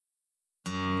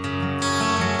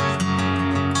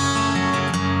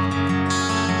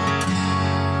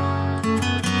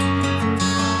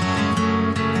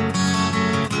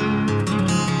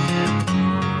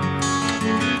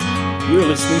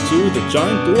to the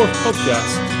Giant Dwarf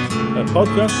Podcast, a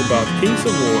podcast about Kings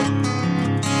of War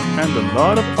and a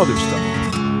lot of other stuff.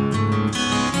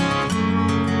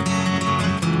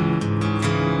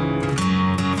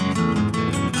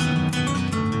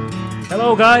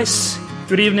 Hello guys,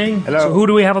 good evening. Hello. So who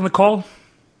do we have on the call?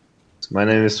 My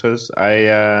name is Truls. I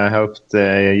helped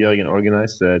Jürgen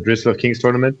organize the Drizzle of Kings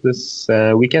tournament this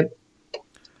weekend.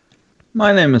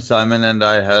 My name is Simon, and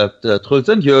I helped Truls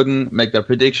and Jürgen make their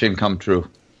prediction come true.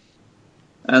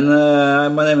 And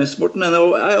my name is Morten, and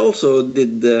I also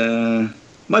did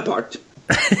my part.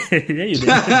 Yeah, you did.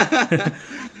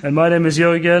 And my name is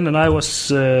Jürgen, and I was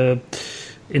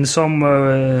in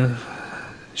some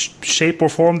shape or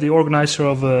form the organizer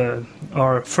of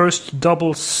our first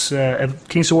doubles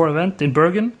Kings of War event in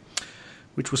Bergen,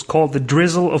 which was called the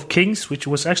Drizzle of Kings, which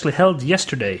was actually held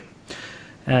yesterday.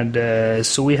 And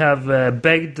so we have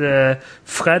begged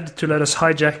Fred to let us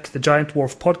hijack the Giant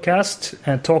Dwarf podcast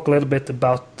and talk a little bit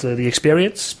about the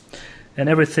experience and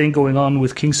everything going on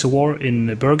with Kings of War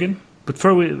in Bergen. But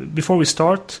before we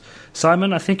start,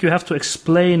 Simon, I think you have to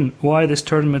explain why this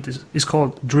tournament is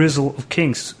called Drizzle of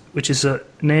Kings, which is a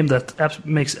name that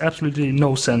makes absolutely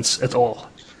no sense at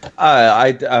all.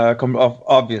 I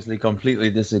obviously completely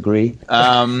disagree.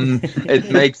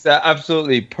 It makes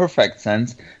absolutely perfect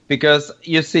sense because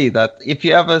you see that if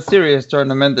you have a serious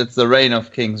tournament, it's the Reign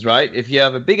of Kings, right? If you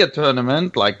have a bigger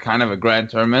tournament, like kind of a grand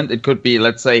tournament, it could be,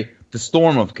 let's say, the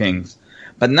Storm of Kings.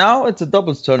 But now it's a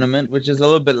doubles tournament, which is a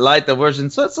little bit lighter version,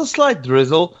 so it's a slight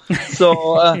drizzle.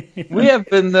 So we have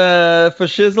been, for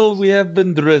shizzle, we have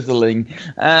been drizzling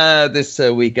this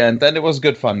weekend, and it was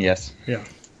good fun, yes. Yeah.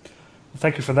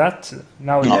 Thank you for that.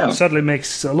 Now it suddenly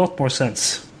makes a lot more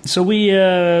sense. So we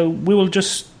will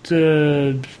just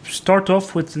start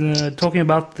off with talking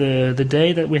about the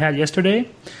day that we had yesterday,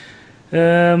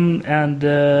 and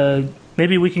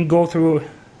maybe we can go through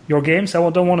your games. I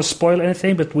don't want to spoil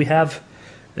anything, but we have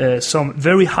some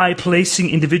very high placing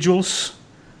individuals.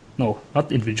 No,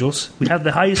 not individuals. We have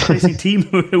the highest placing team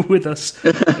with us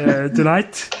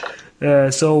tonight.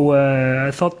 So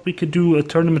I thought we could do a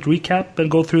tournament recap and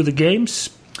go through the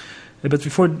games. But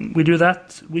before we do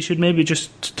that, we should maybe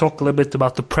just talk a little bit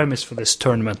about the premise for this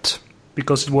tournament.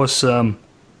 Because it was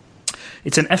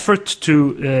it's an effort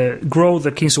to grow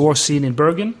the Kings of War scene in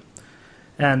Bergen.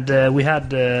 And we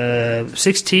had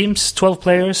 6 teams, 12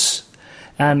 players.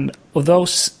 And of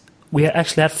those, we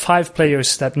actually had 5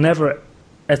 players that never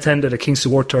attended a Kings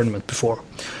of War tournament before.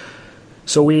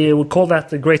 So we would call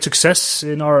that a great success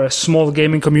in our small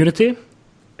gaming community.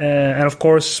 And of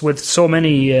course, with so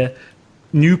many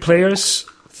new players,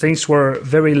 things were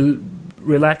very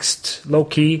relaxed,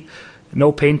 low-key,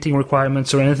 no painting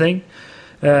requirements or anything.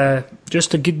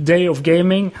 Just a good day of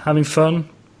gaming, having fun,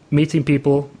 meeting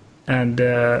people, and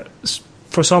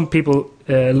for some people,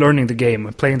 learning the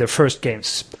game, playing their first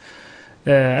games.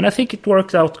 And I think it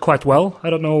worked out quite well. I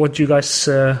don't know what you guys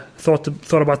thought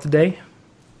about the day.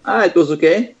 It was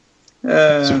okay.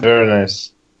 It's very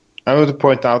nice. I want to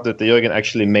point out that Jürgen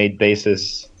actually made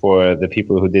bases for the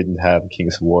people who didn't have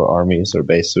Kings of War armies or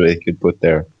base, so they could put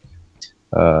their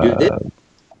You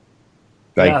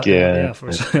did?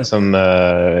 some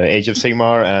Age of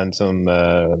Sigmar and some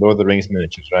Lord of the Rings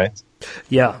miniatures, right?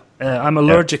 Yeah, I'm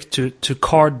allergic to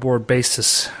cardboard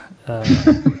bases.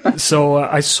 So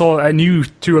I knew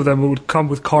 2 of them would come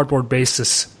with cardboard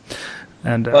bases.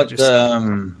 And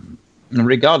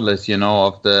regardless,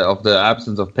 of the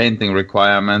absence of painting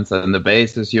requirements and the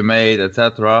bases you made,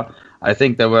 etc., I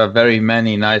think there were very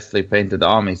many nicely painted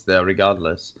armies there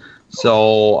regardless.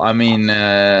 So, I mean,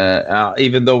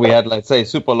 even though we had, let's say,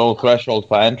 super low threshold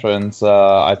for entrance,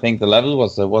 I think the level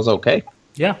was okay.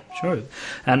 Yeah, sure.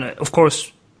 And, of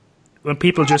course, when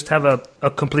people just have a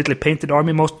completely painted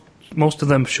army, most of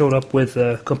them showed up with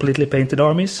completely painted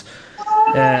armies.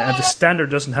 And the standard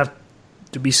doesn't have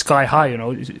to be sky high,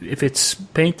 if it's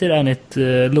painted and it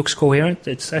looks coherent,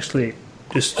 it's actually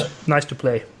just nice to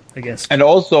play against. And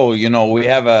also, we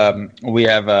have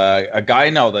a guy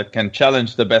now that can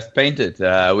challenge the best painted.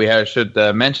 We should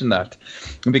mention that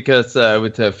because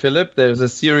with Philip, there's a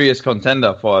serious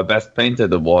contender for a best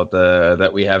painted award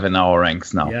that we have in our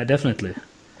ranks now. Yeah, definitely.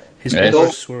 His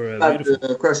pictures were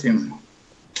beautiful. Crush him.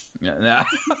 Yeah.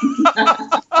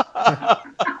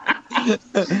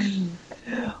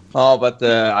 Oh, but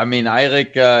I mean,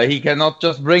 Eirik, he cannot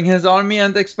just bring his army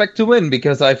and expect to win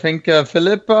because I think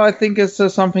Philip,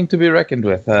 is something to be reckoned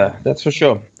with. That's for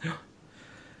sure.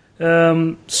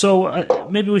 So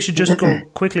maybe we should just go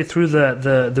quickly through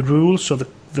the rules or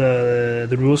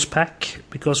the rules pack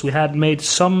because we had made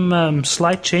some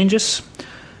slight changes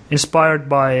inspired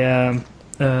by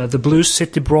the Blues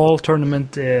City Brawl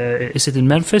tournament. Is it in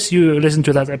Memphis? You listened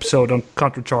to that episode on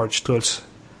Countercharge, Tools.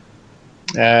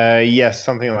 Yes,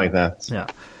 something like that. Yeah.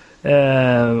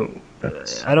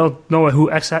 I don't know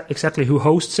exactly who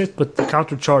hosts it, but the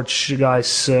Countercharge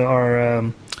guys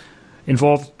are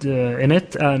involved in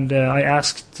it, and I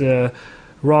asked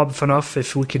Rob Fanuff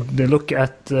if we could look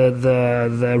at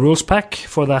the rules pack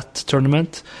for that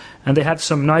tournament, and they had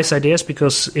some nice ideas,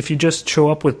 because if you just show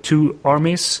up with 2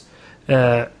 armies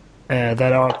that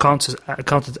are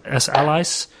counted as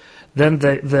allies, then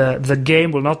the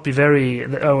game will not be very,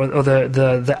 or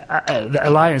the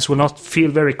alliance will not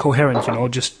feel very coherent.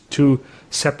 Just 2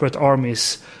 separate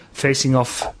armies facing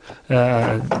off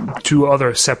 2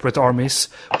 other separate armies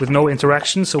with no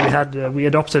interaction. So we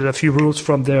adopted a few rules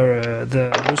from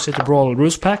the Blues City Brawl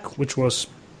rules pack, which was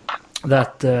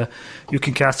that you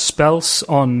can cast spells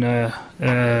on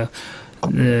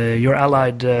your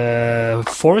allied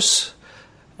force,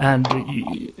 and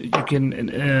you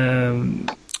can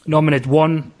nominate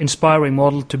 1 inspiring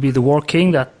model to be the War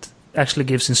King that actually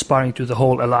gives inspiring to the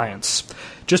whole alliance,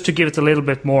 just to give it a little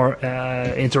bit more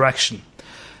interaction.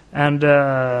 And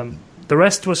the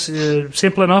rest was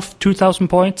simple enough. 2,000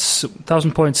 points,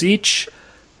 1,000 points each,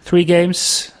 3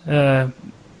 games.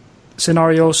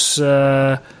 Scenarios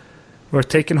were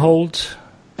Take and Hold,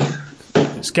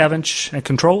 Scavenge, and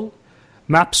Control.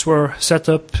 Maps were set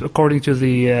up according to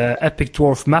the Epic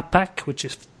Dwarf map pack, which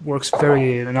works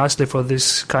very nicely for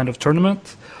this kind of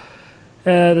tournament.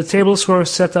 The tables were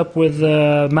set up with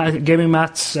gaming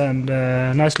mats and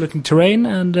nice-looking terrain,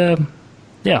 and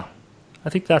I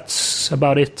think that's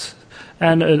about it.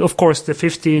 And of course, the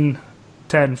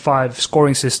 15-10-5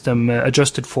 scoring system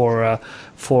adjusted for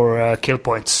kill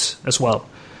points as well.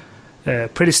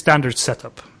 Pretty standard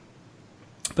setup.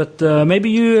 But maybe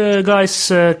you guys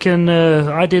can.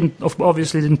 I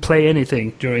obviously didn't play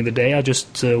anything during the day. I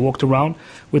just walked around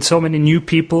with so many new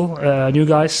people, new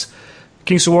guys.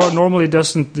 Kings of War normally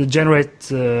doesn't generate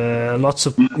lots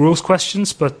of rules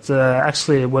questions, but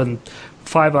actually, when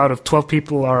 5 out of 12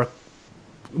 people are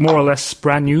more or less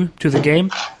brand new to the game,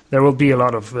 there will be a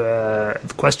lot of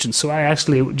questions. So I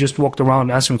actually just walked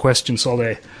around answering questions all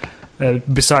day.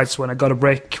 Besides when I got a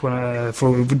break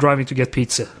for driving to get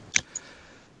pizza.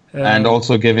 And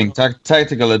also giving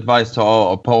tactical advice to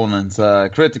our opponents,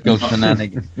 critical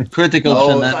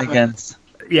shenanigans.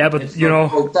 Yeah, but it's not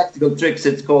called tactical tricks;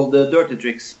 it's called dirty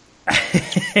tricks.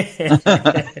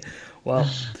 Well,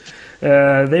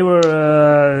 they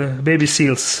were baby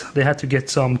seals. They had to get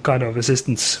some kind of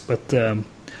assistance, but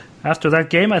after that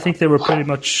game, I think they were pretty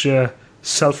much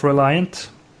self-reliant.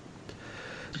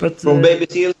 But from baby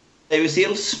seals, baby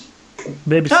seals.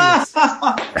 Baby seals.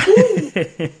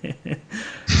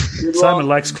 Simon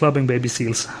likes clubbing baby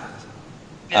seals.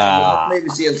 Baby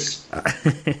seals.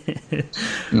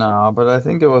 No, but I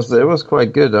think it was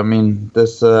quite good. I mean,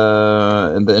 this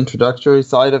in the introductory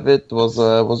side of it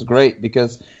was great,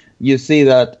 because you see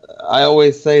that I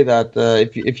always say that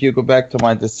if you go back to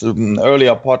my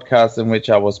earlier podcast in which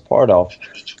I was part of,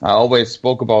 I always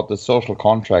spoke about the social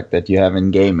contract that you have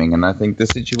in gaming, and I think the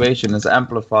situation is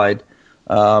amplified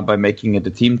by making it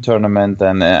a team tournament,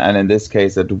 and in this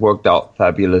case it worked out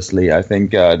fabulously. I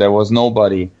think there was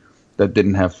nobody that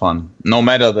didn't have fun, no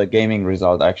matter the gaming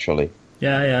result, actually.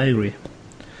 Yeah, I agree.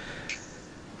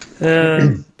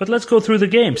 But let's go through the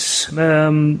games.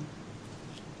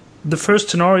 The first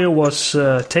scenario was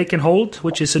Take and Hold,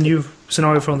 which is a new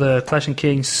scenario from the Clash of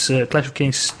Kings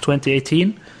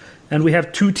 2018. And we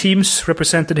have 2 teams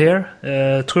represented here.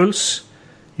 Truls,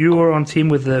 you were on team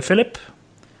with Philip.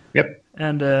 Yep.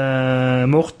 And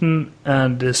Morten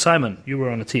and Simon, you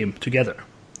were on a team together.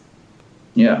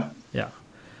 Yeah.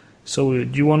 So,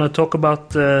 do you want to talk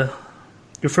about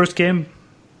your first game?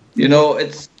 We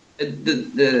played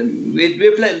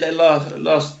the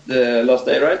last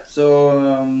day, right? So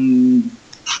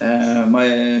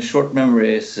my short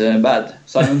memory is bad.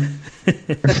 Simon.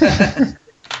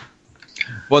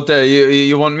 What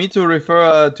you want me to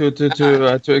refer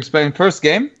to explain first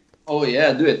game? Oh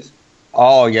yeah, do it.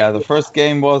 Oh yeah, the first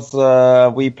game was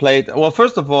we played. Well,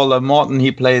 first of all, Morten,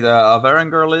 he played a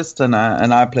Varangur list, and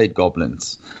I played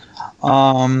goblins.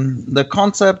 The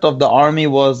concept of the army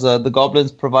was the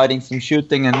goblins providing some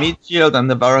shooting and meat shield, and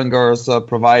the Varangurs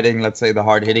providing, let's say, the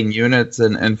hard-hitting units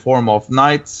in form of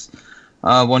knights.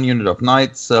 1 unit of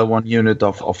knights, 1 unit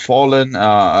of fallen,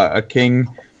 a king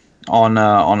on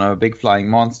a big flying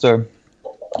monster.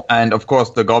 And of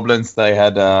course, the goblins, they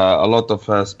had a lot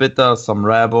of spitter, some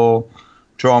rabble,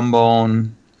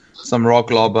 trombone, some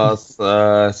rock lobbers,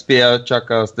 spear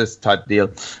chuckers, this type deal.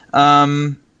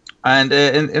 And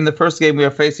in the first game, we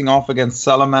are facing off against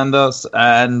Salamanders,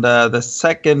 and the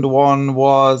second one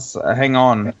was hang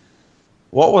on,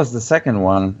 what was the second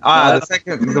one?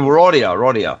 The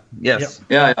Rodia. Yes.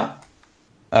 Yeah.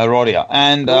 Rodia,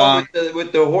 and the one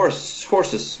with the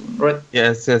horses, right?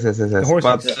 Yes.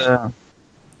 Horses.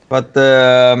 But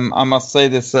I must say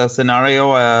this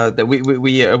scenario that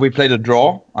we played a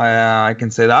draw. I can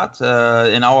say that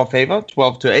in our favor,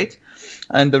 12-8.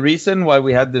 And the reason why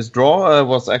we had this draw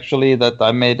was actually that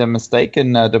I made a mistake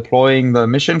in deploying the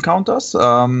mission counters.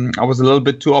 I was a little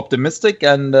bit too optimistic,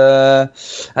 and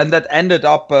that ended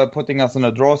up putting us in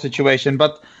a draw situation.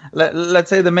 But let's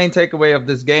say the main takeaway of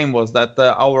this game was that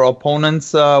our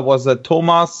opponents was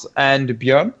Thomas and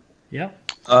Björn. Yeah.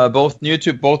 Both new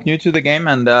to the game,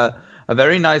 and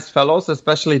very nice fellows.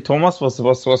 Especially Thomas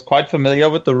was quite familiar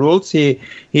with the rules. He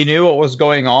knew what was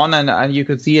going on, and you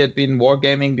could see he had been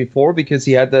wargaming before because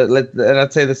he had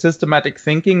let's say the systematic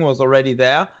thinking was already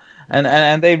there,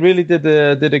 and they really did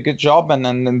a good job.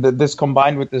 And this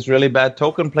combined with this really bad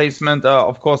token placement,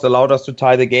 of course, allowed us to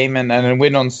tie the game and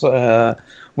win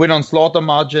on slaughter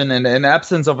margin in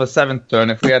absence of a seventh turn.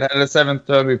 If we had a seventh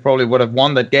turn, we probably would have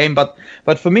won that game. But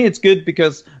for me, it's good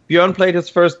because Björn played his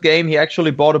first game. He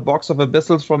actually bought a box of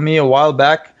Abyssals from me a while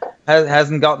back.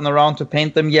 Hasn't gotten around to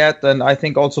paint them yet. And I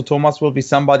think also Thomas will be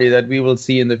somebody that we will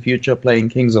see in the future playing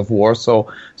Kings of War. So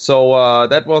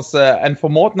that was and for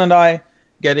Morten and I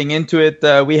getting into it,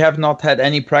 we have not had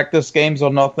any practice games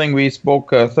or nothing. We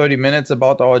spoke 30 minutes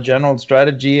about our general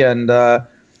strategy, and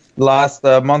last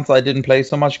month I didn't play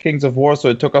so much Kings of War, so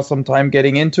it took us some time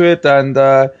getting into it, and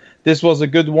this was a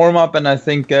good warm-up, and I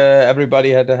think everybody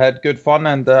had good fun,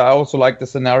 and I also like the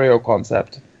scenario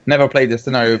concept. Never played this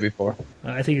scenario before.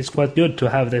 I think it's quite good to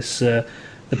have this the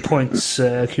points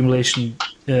accumulation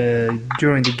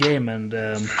during the game, and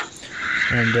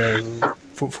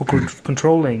for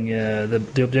controlling the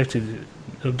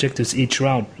objectives each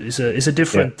round is a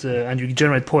different and you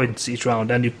generate points each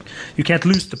round, and you can't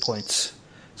lose the points.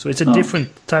 So it's a different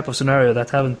type of scenario that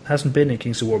hasn't been in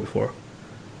Kings of War before.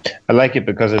 I like it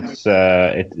because it's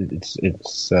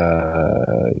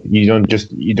you don't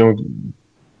just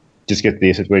get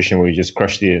the situation where you just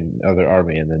crush the other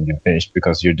army and then you're finished,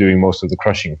 because you're doing most of the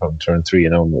crushing from turn 3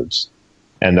 and onwards,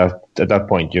 and at that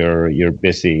point you're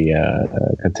busy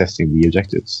contesting the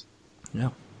objectives.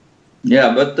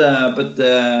 Yeah, but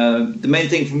the main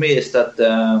thing for me is that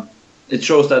it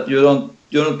shows that you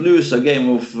don't lose a game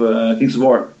of Kings of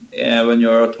War when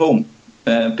you're at home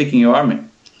picking your army.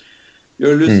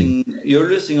 You're losing. You're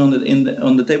losing on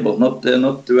the table, not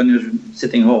when you're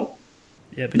sitting home.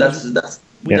 Yeah, because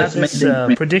we had this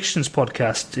predictions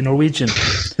podcast in Norwegian,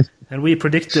 and we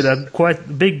predicted a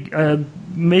quite big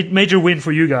major win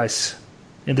for you guys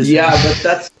in this. Yeah,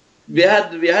 but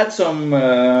we had some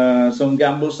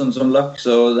gambles and some luck,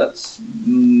 so that's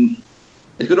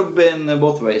it could have been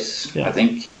both ways. Yeah. I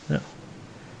think. Yeah.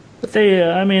 But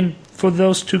for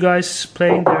those two guys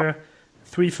playing their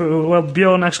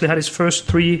Björn actually had his first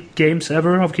 3 games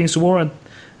ever of Kings of War,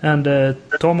 and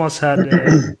Thomas had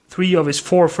 3 of his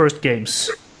 4 first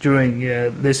games during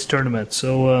this tournament.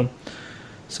 So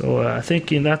I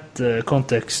think in that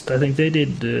context, I think they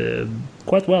did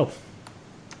quite well.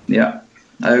 Yeah,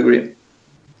 I agree.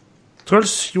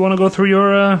 Truls, you want to go through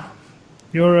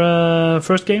your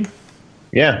first game?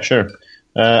 Yeah, sure.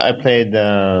 I played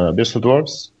Abyssal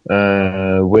Dwarves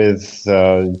with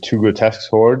 2 grotesque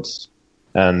hordes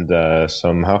and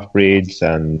some half-breeds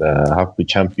and half-breed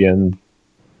champion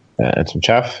and some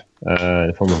chaff in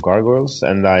the form of gargoyles.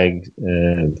 And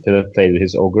Philip played with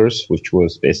his ogres, which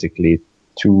was basically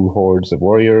 2 hordes of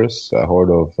warriors, a horde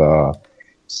of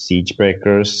siege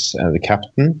breakers, and the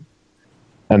captain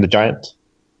and the giant.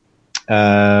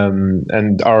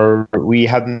 We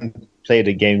hadn't played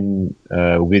a game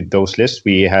with those lists.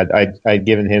 I'd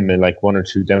given him 1 or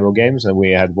 2 demo games, and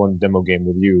we had 1 demo game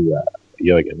with you,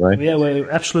 Jørgen, right? Yeah, well,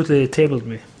 absolutely tabled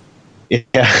me.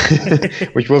 Yeah,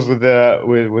 which was with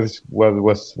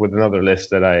another list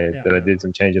that I did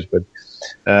some changes with.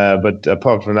 But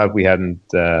apart from that, we hadn't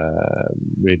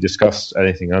really discussed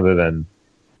anything other than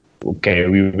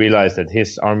we realized that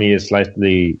his army is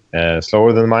slightly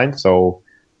slower than mine, so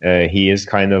he is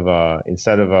kind of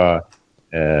instead of a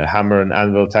hammer and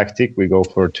anvil tactic, we go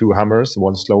for 2 hammers,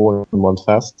 1 slow and 1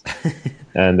 fast,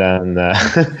 and then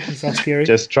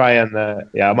just try and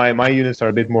my units are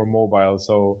a bit more mobile,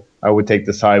 so I would take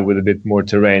the side with a bit more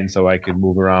terrain so I could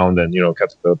move around and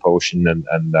catapult potion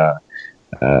and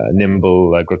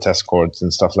nimble grotesque hordes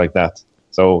and stuff like that.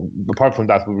 So apart from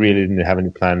that, we really didn't have any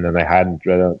plan, and I hadn't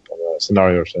read a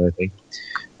scenario or anything.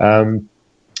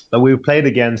 But we played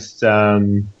against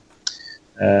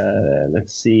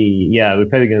let's see. Yeah, we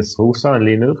played against Rosa and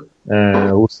Linur.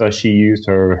 Rosa, she used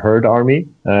her herd army,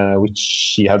 which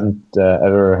she hadn't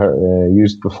ever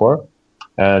used before.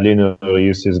 Linur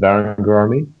used his Varangur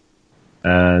army,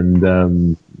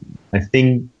 and I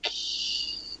think,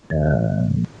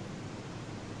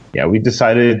 we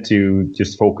decided to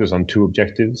just focus on 2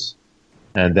 objectives,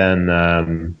 and then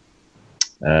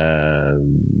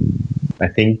I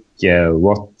think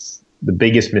what the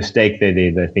biggest mistake they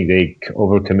did, I think they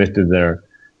overcommitted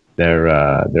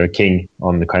their king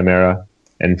on the Chimera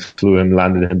and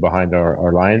landed him behind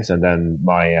our lines, and then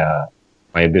my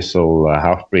Abyssal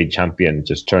half-breed champion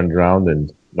just turned around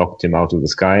and knocked him out of the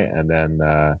sky, and then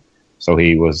so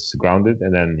he was grounded,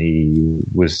 and then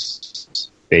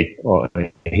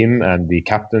him and the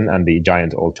captain and the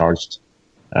giant all charged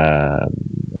the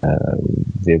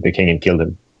king and killed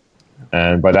him,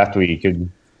 and by that we could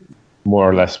more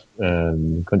or less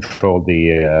control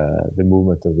the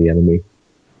movement of the enemy.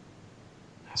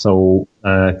 So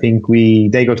I think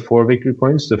they got 4 victory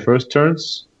points the first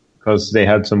turns because they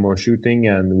had some more shooting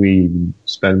and we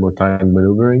spent more time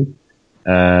maneuvering.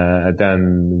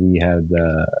 Then we had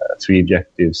 3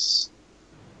 objectives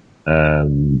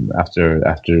after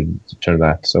the turn of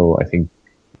that. So I think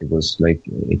it was like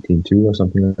 18-2 or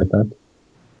something like that.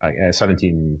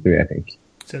 17-3, I think.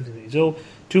 17. So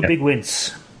 2 big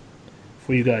wins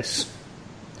for you guys,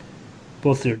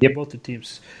 both the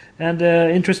teams. And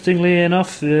interestingly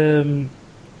enough,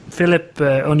 Philip,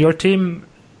 on your team,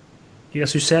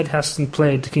 as you said, hasn't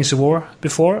played Kings of War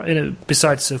before,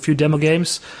 besides a few demo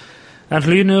games. And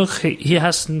Linur, he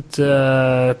hasn't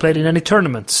played in any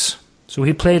tournaments. So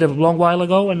he played a long while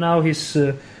ago, and now he's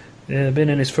been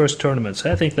in his first tournaments.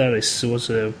 I think that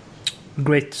was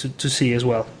great to see as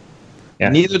well. Yeah.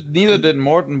 Neither did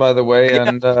Morten, by the way,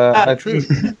 and I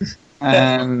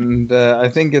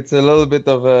think it's a little bit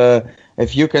of a,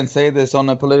 if you can say this on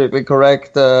a politically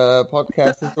correct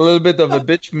podcast, it's a little bit of a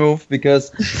bitch move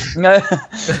because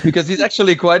he's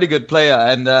actually quite a good player,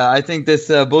 and I think this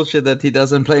bullshit that he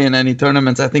doesn't play in any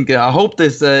tournaments, I hope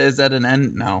this is at an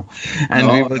end now,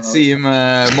 and we will see him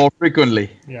more frequently.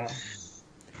 Yeah.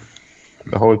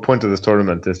 The whole point of this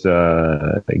tournament is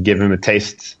to give him a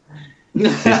taste,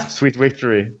 sweet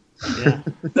victory. Yeah.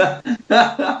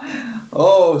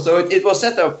 So it was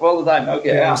set up all the time.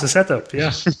 Okay, It was a setup,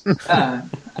 yeah. I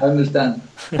understand.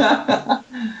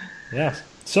 Yeah.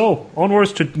 So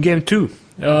onwards to game 2.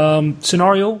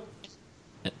 Scenario: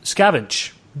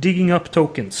 scavenge, digging up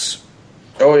tokens.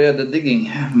 Oh yeah, the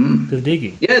digging. The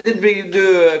digging. Yeah, did we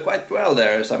do quite well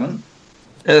there, Simon?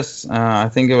 Yes, I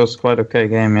think it was quite okay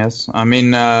game. Yes, I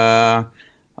mean.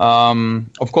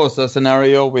 Of course, the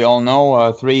scenario we all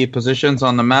know, 3 positions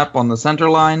on the map on the center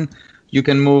line. You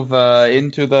can move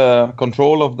into the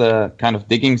control of the kind of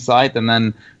digging site and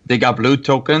then dig up loot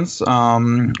tokens,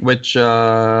 which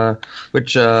form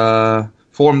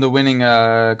the winning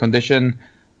condition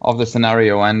of the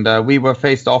scenario. And we were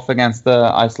faced off against the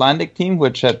Icelandic team,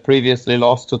 which had previously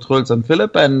lost to Truls and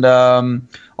Philip, and of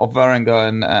Varangur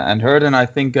and Herd. And I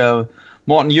think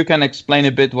Morten, you can explain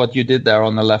a bit what you did there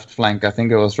on the left flank. I think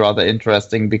it was rather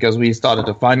interesting because we started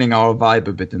to finding our vibe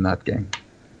a bit in that game.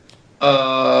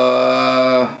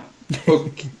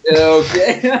 Okay.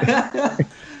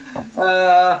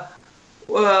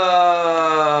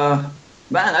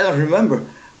 Man, I don't remember.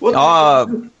 What?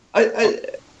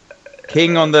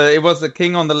 King on the. It was the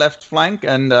king on the left flank,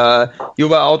 and you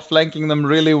were outflanking them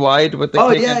really wide with the king.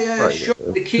 Oh yeah, sure.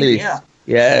 The king, please. Yeah.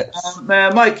 Yes.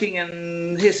 My king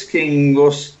and his king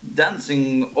was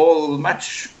dancing all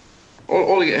match,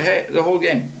 the whole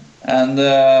game, and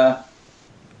I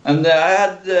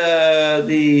had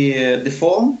the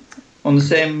form on the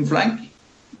same flank,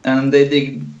 and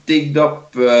they digged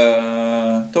up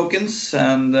tokens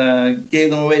and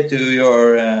gave them away to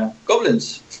your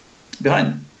goblins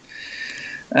behind,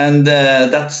 and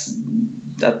that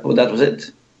was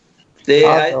it.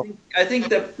 I think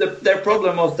their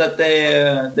problem was that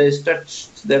they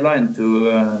stretched their line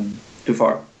too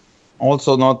far.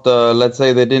 Also, not let's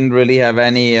say they didn't really have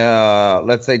any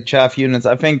let's say chaff units.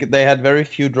 I think they had very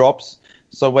few drops,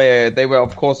 so they were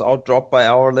of course outdropped by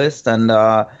our list, and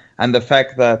the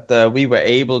fact that we were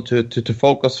able to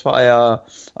focus fire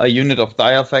a unit of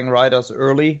Direfang Riders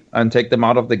early and take them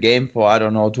out of the game for, I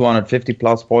don't know, 250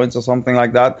 plus points or something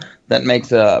like that. That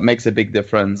makes a big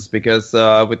difference, because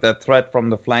with that threat from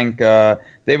the flank,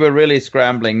 they were really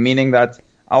scrambling, meaning that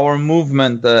our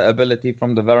movement ability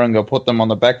from the Varangur put them on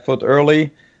the back foot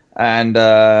early, and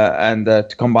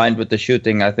combined with the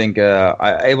shooting, I think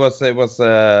it was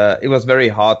very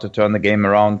hard to turn the game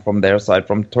around from their side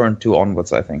from turn 2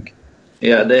 onwards, I think.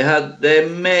 Yeah, they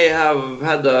may have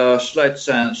had a slight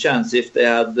chance if they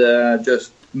had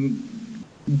just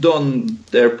done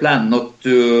their plan not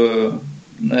to.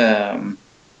 I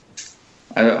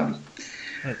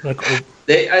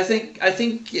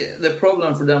think the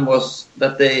problem for them was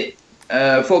that they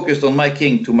focused on my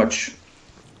king too much.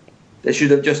 They should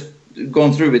have just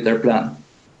gone through with their plan.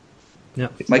 Yeah,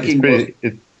 my king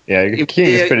your king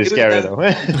is pretty scary though.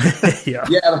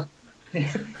 Yeah,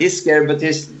 he's scared, but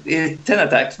he's 10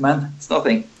 attacks, man. It's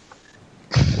nothing.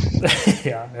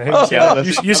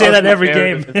 You say that every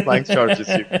game. Flank charges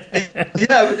you.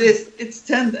 Yeah, but it's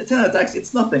 10 attacks.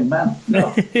 It's nothing, man.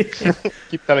 No.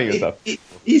 Keep telling yourself.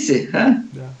 Easy, huh?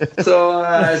 Yeah. So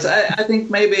I think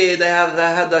maybe they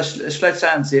had a slight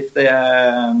chance if they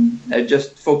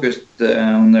just focused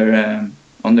on their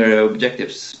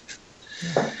objectives.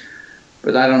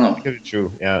 But I don't know. It's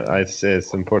true. Yeah, it's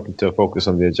important to focus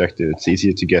on the objective. It's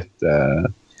easier to get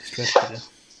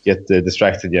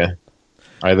distracted. Yeah,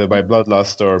 either by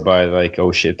bloodlust or by like,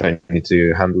 oh shit, I need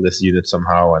to handle this unit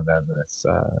somehow, and then it's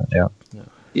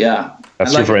Yeah.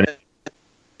 That's true for any.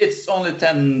 It's only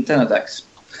 10 attacks.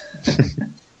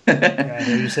 Yeah,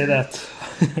 you say that.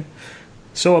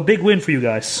 So a big win for you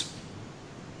guys.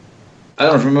 I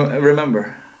don't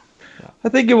remember. I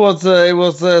think it was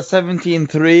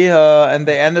 17-3, and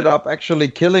they ended up actually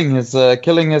killing his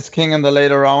king in the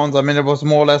later rounds. I mean, it was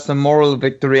more or less a moral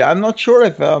victory. I'm not sure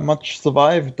if much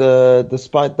survived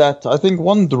despite that. I think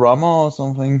one drama or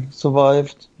something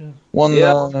survived. Yeah. One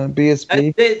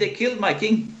BSP. They killed my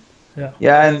king.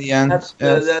 Yeah, in the end.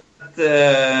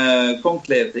 That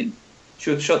conclave thing.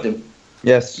 Shot him.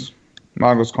 Yes,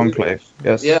 Magus conclave.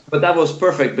 Yes. Yeah, but that was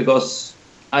perfect because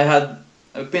I had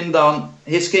pinned down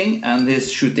his king and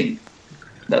his shooting.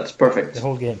 That's perfect. The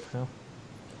whole game. Yeah.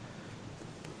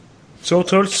 So,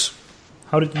 Truls,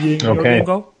 how did your game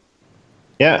go?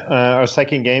 Yeah, our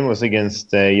second game was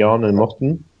against Jan and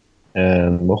Morten.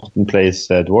 And Morten plays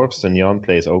dwarves and Jan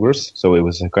plays ogres. So it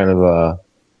was a kind of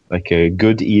a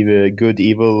good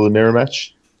evil mirror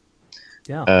match.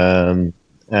 Yeah.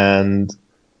 And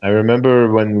I remember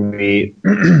when we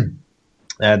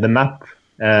the map.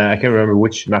 I can't remember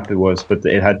which map it was, but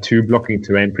it had two blocking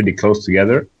terrain pretty close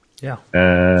together. Yeah.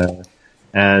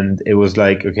 And it was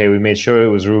like, okay, we made sure it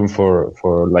was room for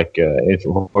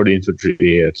the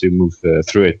infantry to move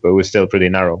through it, but it was still pretty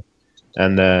narrow.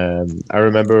 And I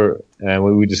remember when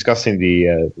we were discussing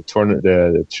the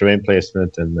terrain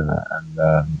placement and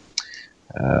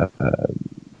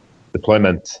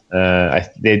deployment,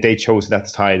 they chose that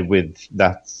side with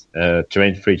that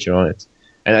terrain feature on it.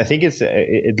 And I think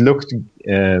it looked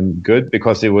good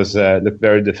because it was looked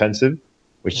very defensive,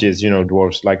 which is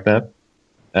dwarves like that.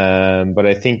 But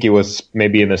I think it was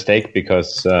maybe a mistake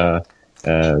because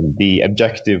the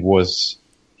objective was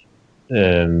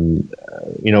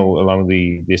along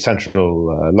the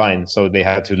central line, so they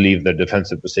had to leave their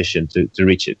defensive position to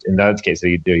reach it. In that case,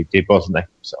 they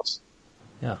bottlenecked themselves.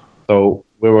 Yeah. So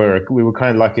we were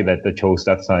kind of lucky that they chose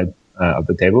that side of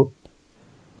the table.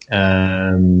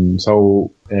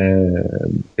 So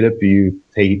Philip,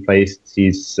 he placed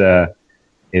his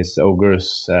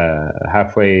ogres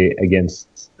halfway against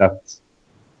that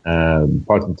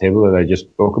part of the table that I just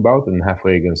spoke about, and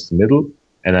halfway against the middle,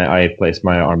 and I placed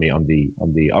my army on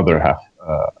the other half,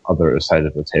 other side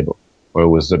of the table, where it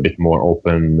was a bit more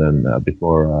open and a bit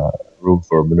more room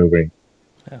for maneuvering.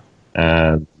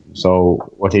 Yeah. So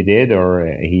what he did,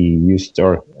 he used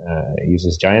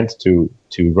his giant to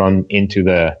run into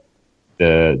the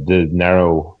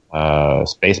narrow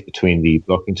space between the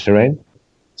blocking terrain,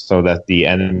 so that the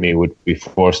enemy would be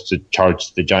forced to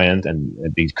charge the giant, and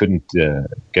they couldn't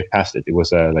get past it. It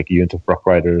was like a unit of rock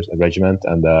riders, a regiment,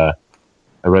 and a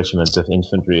regiment of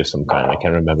infantry of some kind. I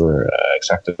can't remember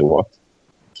exactly what.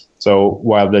 So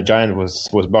while the giant was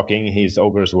blocking, his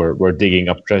ogres were digging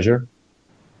up treasure.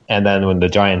 And then when the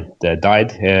giant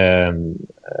died,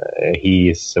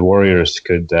 his warriors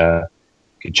could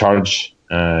charge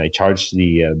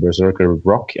the berserker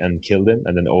rock and killed him,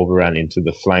 and then overran into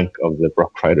the flank of the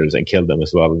rock riders and killed them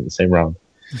as well in the same round.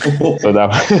 So that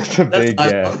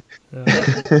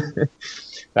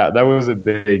was a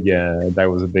big. That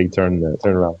was a big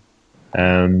turnaround.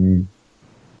 And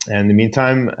in the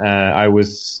meantime, I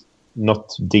was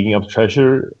not digging up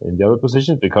treasure in the other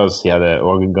positions because he had an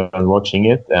organ gun watching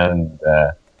it, and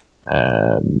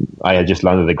I had just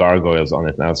landed the gargoyles on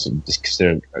it now, so just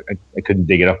considering I couldn't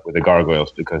dig it up with the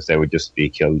gargoyles because they would just be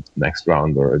killed next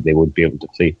round, or they would be able to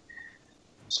flee.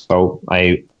 So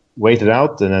I waited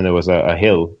out, and then there was a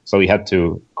hill, so he had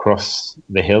to cross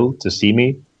the hill to see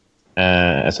me.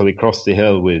 So we crossed the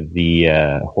hill with the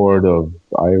horde of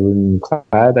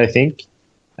ironclad, I think,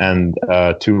 and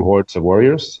 2 hordes of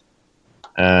warriors.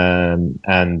 And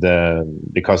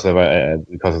because of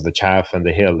the chaff and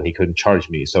the hill, he couldn't charge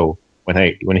me. So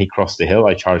when he crossed the hill,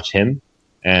 I charged him,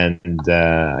 and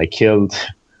I killed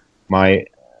my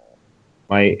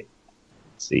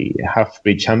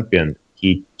half-breed champion.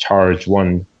 He charged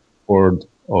 1 horde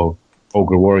of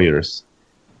ogre warriors,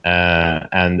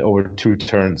 and over 2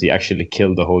 turns, he actually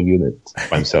killed the whole unit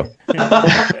by himself.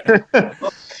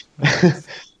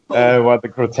 While the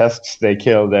grotesques, they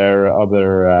killed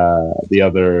the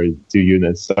other 2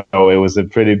 units. So it was a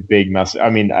pretty big mess. I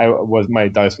mean, my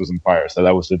dice was on fire, so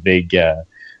that was a big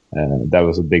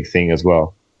thing as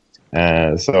well.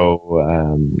 It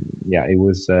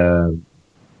was.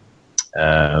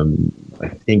 I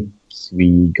think we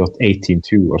got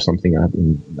 18-2 or something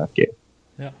in that game.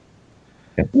 Yeah.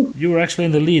 You were actually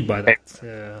in the lead by that.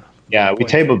 We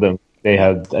tabled them. I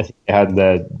think they had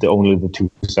only the 2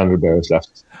 standard bearers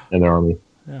left in their army.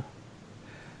 Yeah.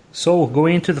 So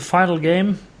going into the final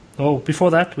game.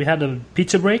 Before that we had a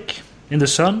pizza break in the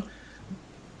sun.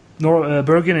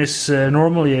 Bergen is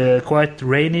normally quite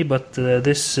rainy, but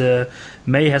this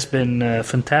May has been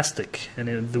fantastic,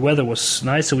 and the weather was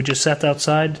nice. So we just sat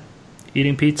outside,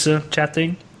 eating pizza,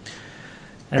 chatting,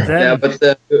 and then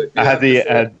I had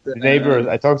the neighbors.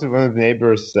 I talked to one of the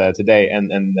neighbors today, and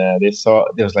they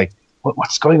was like,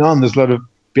 "What's going on? There's a lot of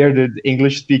bearded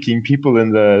English-speaking people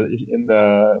in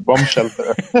the bomb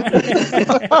shelter."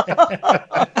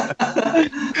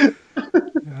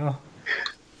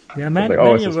 Yeah,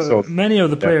 many of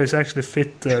the players actually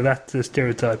fit that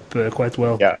stereotype quite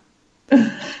well. Yeah.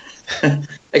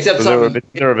 Except so they were a bit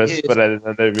nervous, but then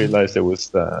they realized it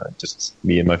was just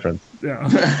me and my friends. Yeah.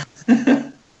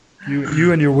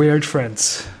 you and your weird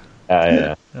friends.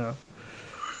 Yeah.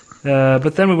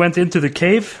 But then we went into the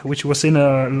cave, which was in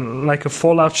a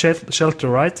fallout shelter,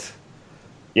 right?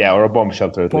 Yeah, or a bomb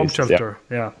shelter. Bomb shelter,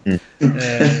 yeah.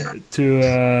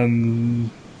 To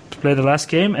play the last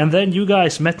game, and then you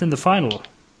guys met in the final.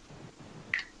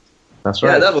 That's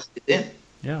right. Yeah, that was it.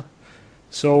 Yeah.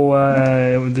 So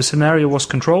the scenario was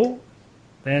control,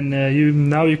 and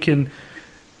you can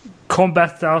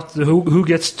combat out who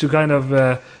gets to kind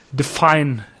of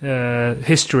define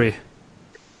history.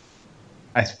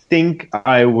 I think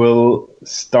I will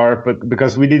start, but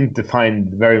because we didn't define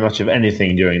very much of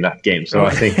anything during that game, so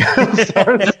I think I'll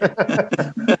start.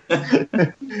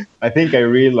 I think I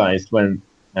realized when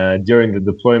during the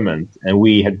deployment, and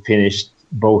we had finished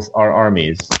both our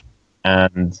armies,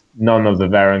 and none of the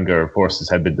Varangur forces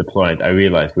had been deployed, I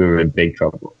realized we were in big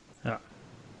trouble.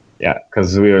 Yeah,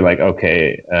 because we were like,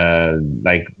 okay,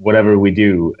 whatever we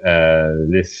do,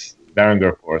 this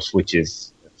Varangur force, which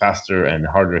is faster and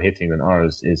harder hitting than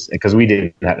ours, is because we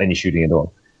didn't have any shooting at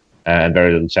all, and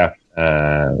very little chaff.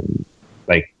 They're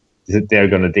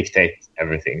going to dictate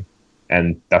everything,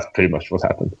 and that's pretty much what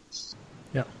happened.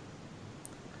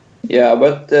 Yeah,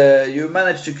 but you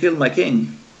managed to kill my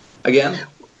king again.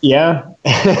 Yeah,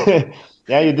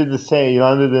 yeah, you did the same. You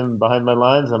landed him behind my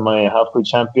lines, and my half-breed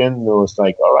champion was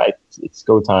like, "All right, it's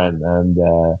go time." And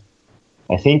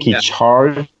I think he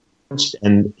charged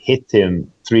and hit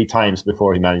him 3 times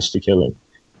before he managed to kill him.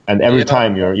 And every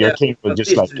time your king would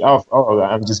just like, "Oh,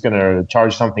 I'm just gonna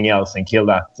charge something else and kill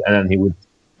that," and then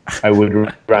I would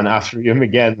run after him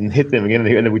again and hit him again,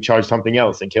 and then we'd charge something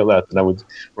else and kill that, and I would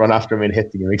run after him and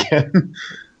hit him again.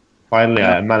 Finally,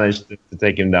 I managed to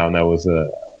take him down. That was a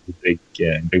big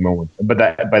moment. But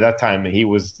by that time, he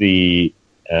was the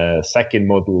second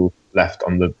model left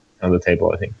on the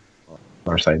table, I think, on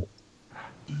our side.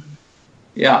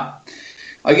 Yeah.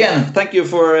 Again, thank you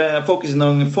for focusing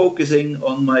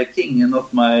on my king and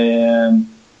not my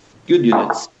good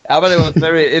units. Yeah, but it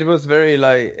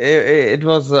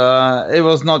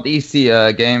was not easy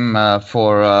game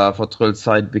for Truls'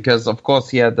 side, because of course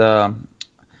he had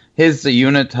his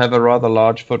unit have a rather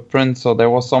large footprint, so there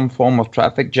was some form of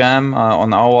traffic jam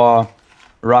on our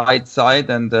right side,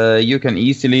 and you can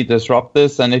easily disrupt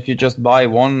this. And if you just buy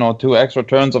 1 or 2 extra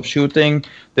turns of shooting,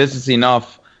 this is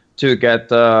enough to get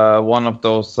one of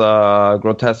those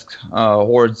grotesque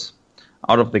hordes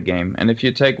out of the game. And if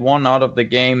you take 1 out of the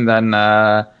game, then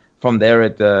from there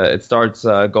it starts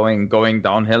going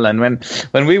downhill. And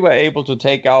when we were able to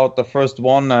take out the first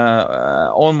one,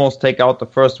 almost take out the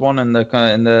first one in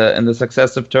the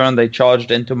successive turn, they charged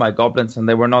into my goblins, and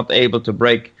they were not able to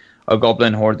break a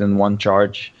goblin horde in 1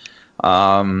 charge.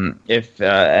 And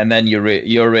then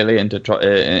you're really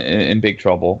in big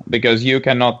trouble, because you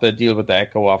cannot deal with the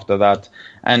echo after that.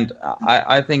 And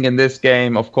I think in this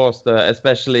game, of course,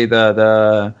 especially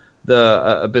the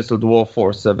Abyssal Dwarf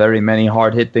Force, very many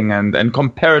hard-hitting and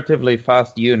comparatively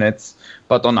fast units.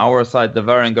 But on our side, the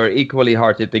Varangur equally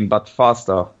hard-hitting but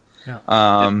faster. Yeah.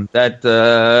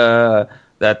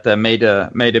 That made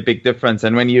a big difference.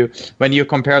 And when you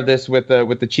compare this with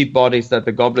the cheap bodies that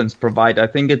the goblins provide, I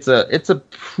think it's a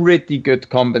pretty good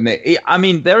combination. I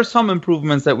mean, there are some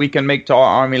improvements that we can make to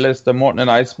our army list. Morten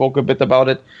and I spoke a bit about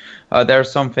it. There are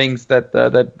some things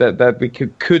that we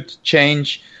could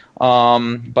change.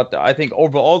 But I think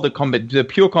overall the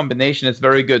pure combination is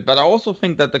very good. But I also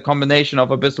think that the combination of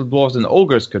Abyssal Dwarves and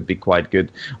Ogres could be quite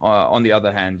good. On the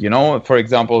other hand, for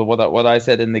example, what I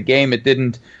said in the game, it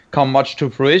didn't come much to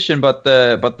fruition, but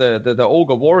the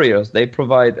Ogre Warriors, they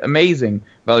provide amazing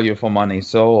value for money.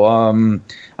 So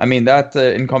I mean that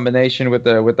in combination with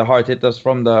the hard hitters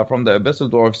from the Abyssal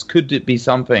Dwarves could be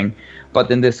something. But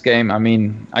in this game, I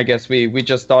mean, I guess we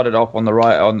just started off on the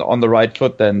right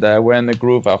foot, and we're in the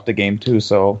groove after game 2.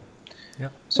 So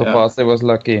far, it was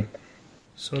lucky.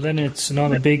 So then it's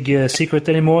not a big secret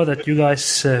anymore that you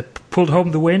guys pulled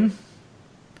home the win.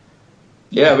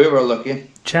 Yeah, we were lucky.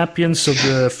 Champions of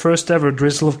the first ever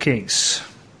Drizzle of Kings.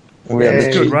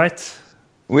 That's good, right?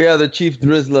 We are the chief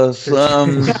drizzlers.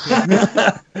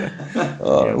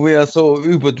 We are so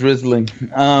uber drizzling.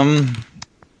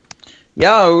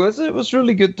 Yeah, it was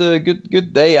really good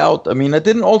day out. I mean, it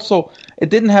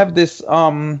didn't have this.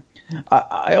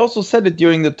 I also said it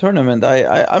during the tournament.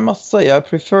 I must say I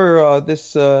prefer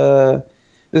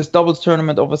this doubles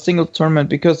tournament over singles tournament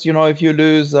because if you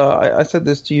lose, I said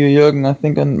this to you, Jürgen, I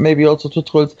think, and maybe also to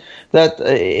Truls, that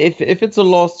if it's a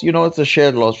loss, it's a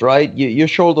shared loss, right? You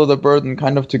shoulder the burden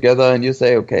kind of together, and you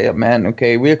say, okay, man,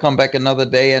 okay, we'll come back another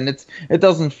day, and it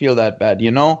doesn't feel that bad,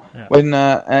 Yeah. When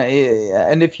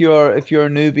and if you're a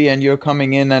newbie and you're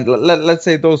coming in, and let's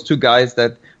say those two guys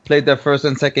that played their first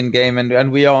and second game,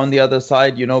 and we are on the other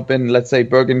side, been, let's say,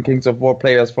 Bergen Kings of War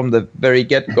players from the very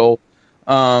get-go.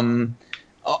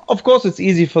 Of course, it's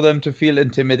easy for them to feel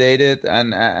intimidated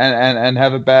and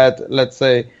have a bad, let's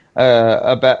say,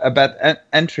 a bad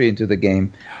entry into the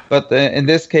game. But in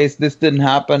this case, this didn't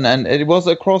happen, and it was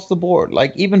across the board.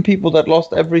 Like even people that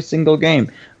lost every single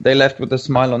game, they left with a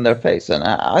smile on their face. And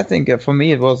I think for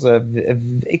me, it was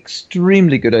an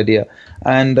extremely good idea,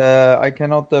 and I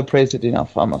cannot praise it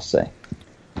enough, I must say.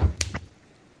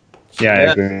 Yeah, I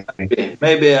agree.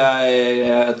 Maybe I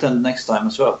attend next time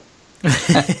as well.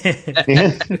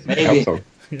 Maybe.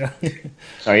 Yeah.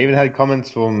 I even had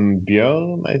comments from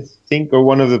Björn, I think, or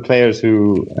one of the players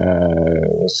who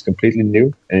was completely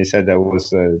new, and he said that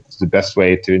was the best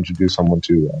way to introduce someone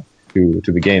to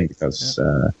the game because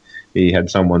he had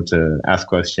someone to ask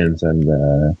questions and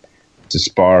to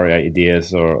spar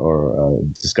ideas or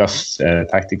discuss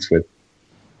tactics with.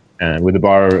 And with the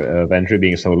bar of entry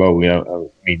being so low, I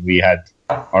mean, we had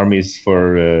armies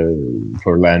for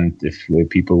land if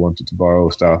people wanted to borrow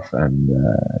stuff, and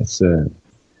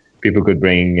people could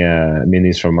bring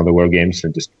minis from other world games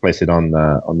and just place it on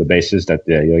the basis that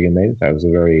Jürgen made. That was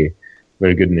a very,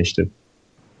 very good initiative.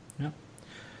 Yeah,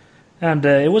 and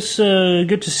it was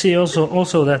good to see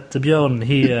also that Björn,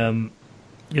 he,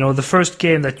 the first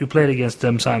game that you played against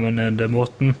them, Simon and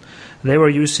Morten, they were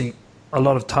using a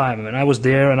lot of time, and I was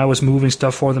there and I was moving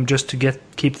stuff for them just to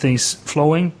keep things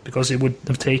flowing because it would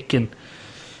have taken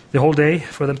the whole day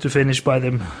for them to finish by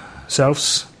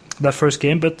themselves that first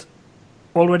game. But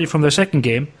already from their second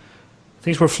game,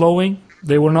 things were flowing.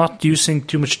 They were not using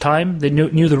too much time. They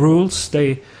knew the rules.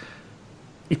 It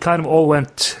kind of all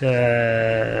went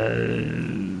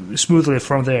smoothly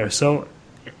from there. So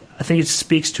I think it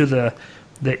speaks to the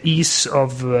ease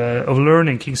of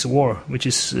learning Kings of War, which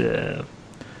is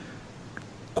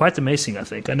quite amazing, I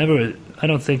think. I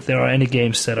don't think there are any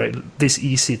games that are this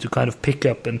easy to kind of pick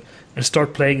up and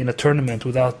start playing in a tournament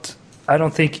without. I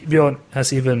don't think Björn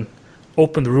has even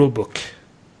opened the rule book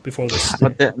before this.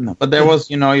 But there was,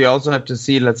 you also have to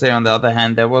see, let's say on the other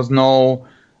hand, there was no,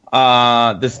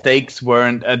 the stakes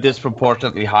weren't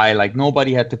disproportionately high. Like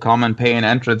nobody had to come and pay an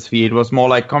entrance fee. It was more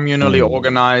like communally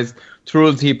organized.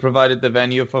 Truls, he provided the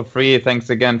venue for free.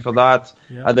 Thanks again for that.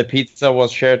 Yeah. The pizza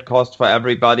was shared cost for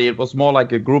everybody. It was more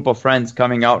like a group of friends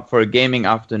coming out for a gaming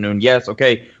afternoon. Yes,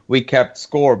 okay, we kept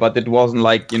score, but it wasn't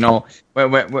like,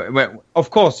 when of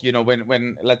course,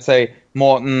 when let's say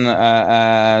Morten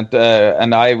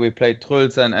and I, we played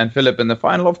Truls and Philip in the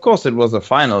final. Of course, it was a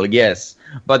final, yes,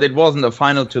 but it wasn't a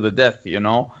final to the death,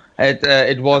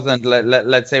 It wasn't,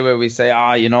 let's say, where we say,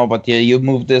 but you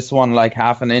moved this one like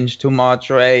half an inch too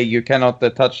much, or hey, you cannot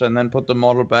touch and then put the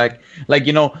model back. Like,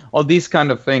 all these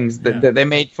kind of things that they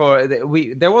made for,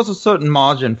 there was a certain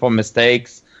margin for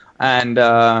mistakes. And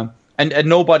and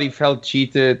nobody felt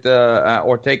cheated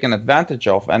or taken advantage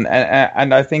of. And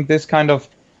I think this kind of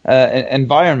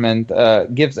environment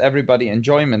gives everybody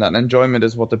enjoyment, and enjoyment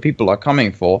is what the people are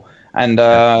coming for. And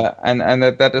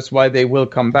that is why they will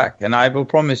come back. And I will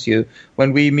promise you,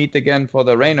 when we meet again for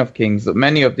the Reign of Kings,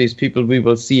 many of these people we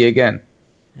will see again.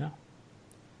 Yeah.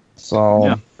 So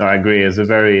yeah, I agree. It's a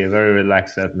very, very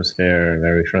relaxed atmosphere,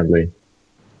 very friendly.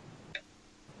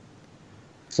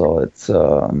 So it's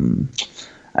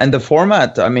and the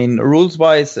format. I mean,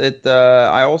 rules-wise,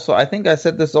 I think I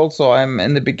said this also. I'm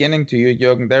in the beginning to you,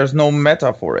 Jürgen. There's no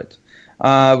meta for it.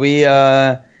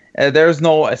 There's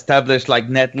no established like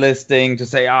net listing to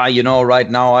say,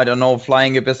 right now, I don't know,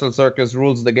 Flying Abyssal Circus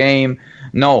rules the game.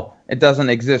 No, it doesn't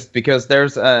exist, because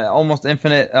there's almost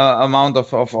infinite amount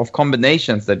of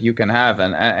combinations that you can have,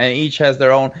 and each has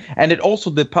their own. And it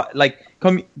also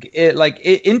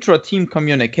intra-team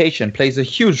communication plays a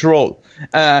huge role.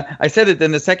 I said it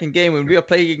in the second game when we were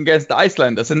playing against the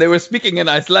Icelanders, and they were speaking in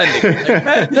Icelandic.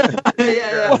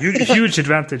 Yeah. Huge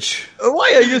advantage.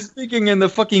 Why are you speaking in the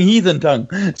fucking heathen tongue?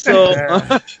 So,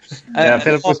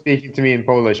 Philip was speaking to me in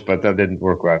Polish, but that didn't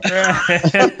work well.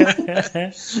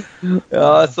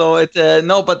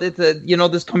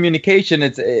 This communication,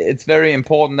 it's very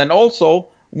important, and also.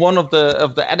 One of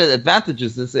the added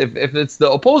advantages is if it's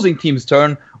the opposing team's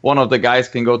turn, one of the guys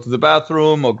can go to the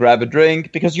bathroom or grab a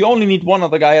drink, because you only need one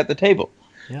other guy at the table.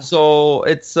 Yeah. So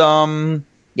it's I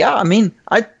mean,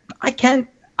 I can't,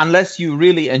 unless you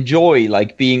really enjoy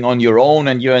like being on your own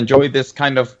and you enjoy this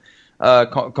kind of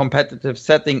competitive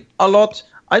setting a lot,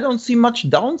 I don't see much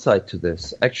downside to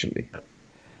this, actually.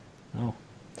 No.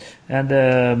 And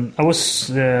I was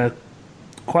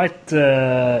quite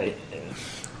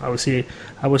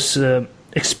I was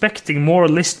expecting more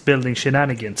list building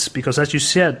shenanigans, because as you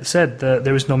said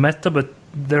there is no meta, but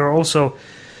there are also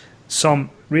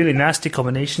some really nasty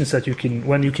combinations that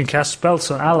when you can cast spells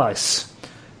on allies.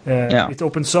 It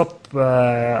opens up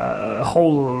a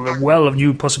whole well of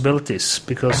new possibilities,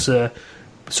 because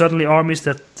suddenly armies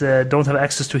that don't have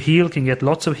access to heal can get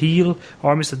lots of heal.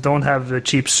 Armies that don't have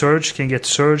cheap surge can get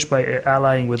surge by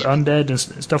allying with undead and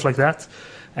stuff like that.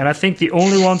 And I think the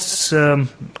only ones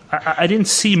I didn't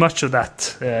see much of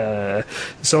that.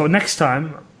 So next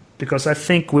time, because I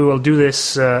think we will do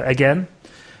this again,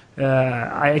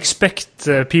 I expect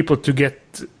people to get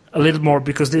a little more,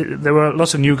 because there were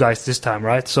lots of new guys this time,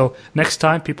 right? So next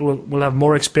time people will have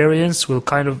more experience, will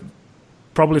kind of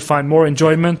probably find more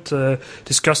enjoyment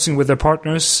discussing with their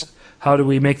partners how do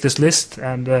we make this list.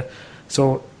 And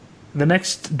so the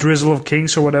next Drizzle of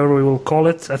Kings, or whatever we will call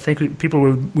it, I think people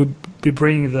will be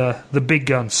bringing the big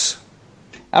guns.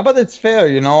 But it's fair,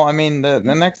 I mean, the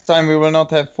next time we will not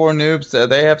have 4 noobs.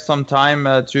 They have some time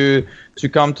to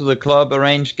come to the club,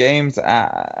 arrange games,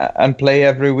 and play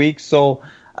every week. So,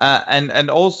 and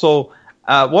also,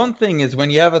 one thing is when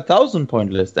you have a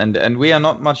 1,000-point list, and we are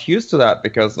not much used to that,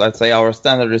 because let's say our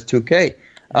standard is 2K.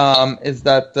 Is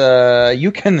that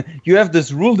you have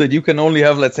this rule that you can only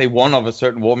have, let's say, one of a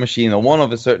certain war machine or one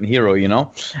of a certain hero,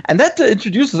 and that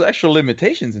introduces actual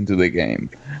limitations into the game.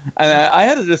 And I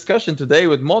had a discussion today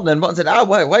with Modern, and Modern said,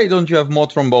 why don't you have more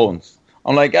trombones?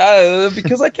 I'm like,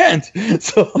 because I can't.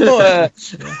 So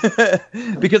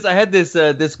because I had this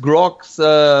Grox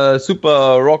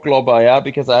Super Rock Lobber,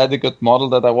 because I had a good model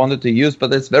that I wanted to use,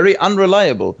 but it's very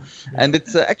unreliable, and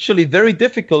it's actually very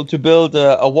difficult to build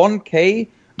a 1K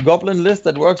goblin list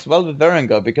that works well with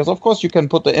Varangur, because of course you can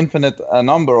put the infinite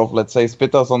number of, let's say,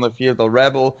 spitters on the field or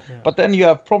rabble, but then you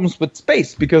have problems with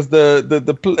space, because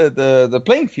the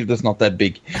playing field is not that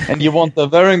big, and you want the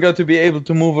Varangur to be able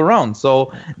to move around.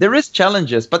 So there is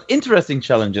challenges, but interesting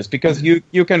challenges, because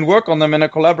you can work on them in a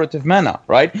collaborative manner,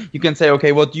 right? You can say,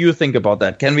 okay, what do you think about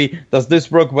that? Does this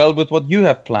work well with what you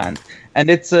have planned? And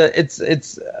it's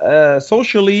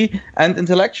socially and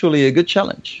intellectually a good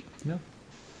challenge.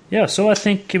 Yeah, so I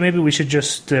think maybe we should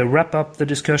just wrap up the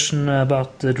discussion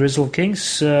about the Drizzle of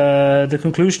Kings. The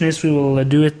conclusion is we will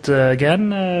do it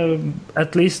again,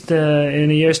 at least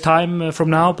in a year's time from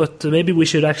now, but maybe we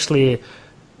should actually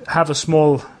have a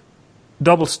small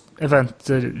doubles event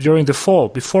during the fall,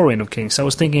 before Reign of Kings. I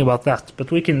was thinking about that, but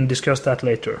we can discuss that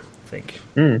later, I think.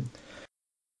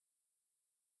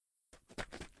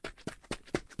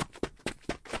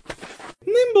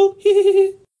 Nimble,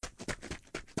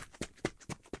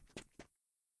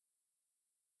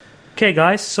 Okay,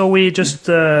 guys, so we just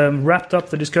wrapped up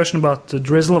the discussion about the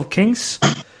Drizzle of Kings,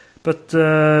 but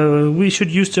we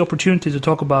should use the opportunity to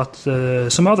talk about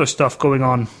some other stuff going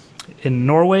on in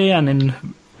Norway and in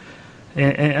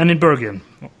Bergen,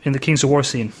 in the Kings of War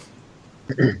scene.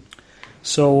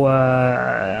 So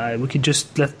we could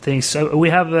just let things... we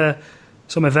have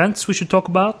some events we should talk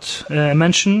about,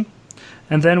 mention,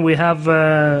 and then we have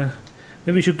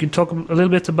maybe we should talk a little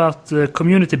bit about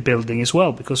community building as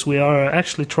well, because we are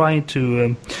actually trying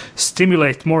to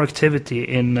stimulate more activity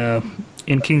in the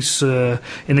Kings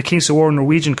of War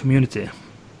Norwegian community,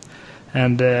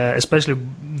 and especially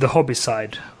the hobby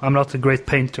side. I'm not a great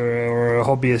painter or a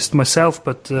hobbyist myself,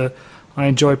 but I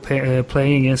enjoy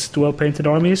playing against well-painted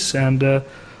armies, and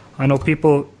I know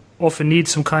people often need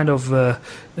some kind of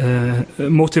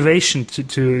motivation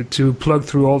to plug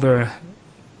through all their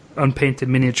unpainted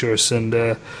miniatures and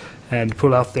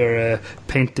pull out their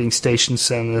painting stations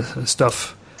and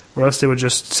stuff, or else they would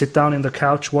just sit down in the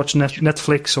couch, watch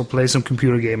Netflix, or play some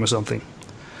computer game or something.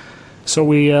 So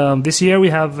we this year we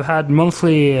have had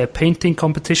monthly painting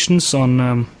competitions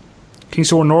on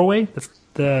Kings of War Norway,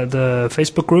 the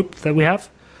Facebook group that we have,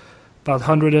 about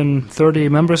 130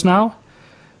 members now,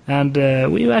 and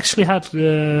we've actually had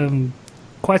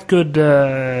quite good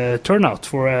turnout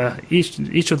for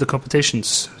each of the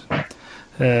competitions.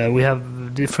 We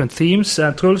have different themes.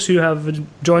 Truls, you have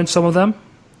joined some of them?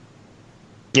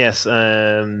 Yes,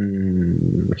 I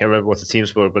can't remember what the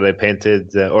teams were, but I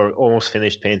painted or almost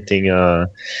finished painting a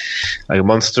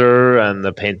monster, and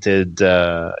I painted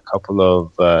a couple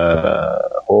of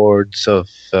hordes of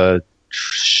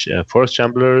forest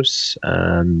jamblers,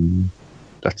 and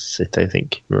that's it, I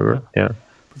think. Remember? Yeah.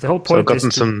 But the whole point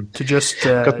is to just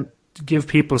give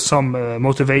people some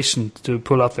motivation to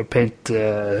pull out their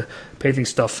painting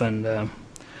stuff and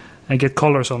get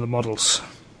colors on the models.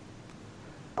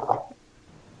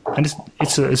 And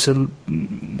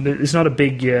it's not a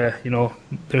big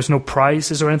there's no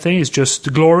prizes or anything. It's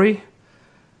just glory.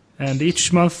 And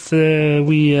each month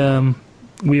we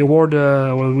award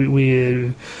how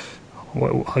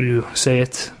do you say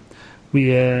it?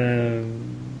 We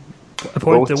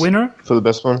appoint the winner for the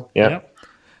best one. Yeah.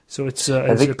 So it's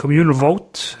a communal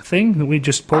vote thing. We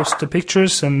just post the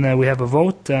pictures and we have a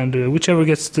vote, and whoever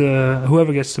gets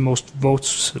the most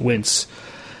votes wins.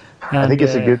 And, I think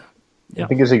it's a good. Yeah. I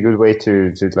think it's a good way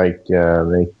to like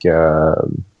make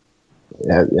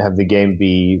have the game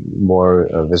be more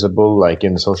visible, like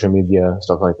in social media,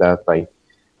 stuff like that. Like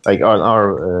on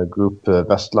our group,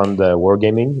 Vestland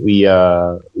Wargaming, we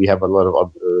have a lot of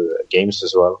other games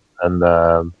as well,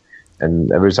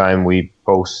 and every time we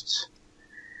post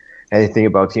anything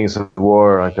about Kings of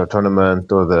War, like our tournament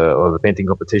or the painting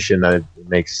competition, it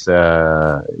makes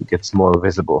it gets more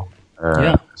visible.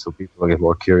 So people get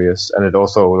more curious, and it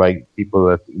also, like, people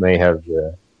that may have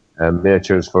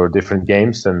miniatures for different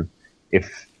games, and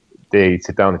if they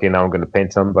sit down, okay, now I'm going to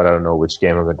paint some, but I don't know which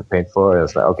game I'm going to paint for, and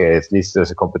it's like, okay, at least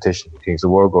there's a competition for Kings of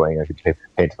War going, I could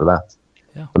paint for that.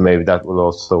 So maybe that will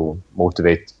also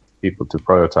motivate people to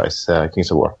prioritize Kings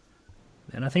of War.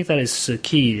 And I think that is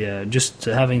key, just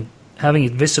having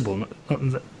it visible,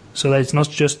 so that it's not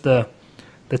just the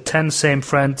 10 same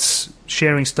friends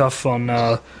sharing stuff on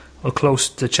a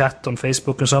closed chat on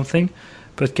Facebook or something,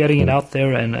 but getting it out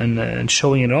there and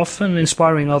showing it off and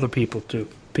inspiring other people to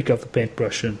pick up the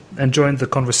paintbrush and join the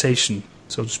conversation,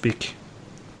 so to speak.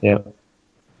 Yeah.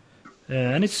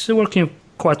 And it's working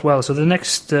quite well. So the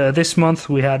next this month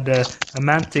we had a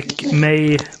Mantic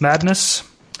May Madness,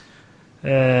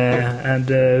 and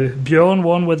Björn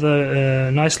won with a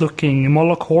nice looking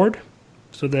Moloch Horde.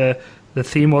 So the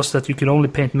theme was that you could only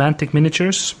paint Mantic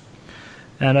miniatures.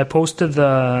 And I posted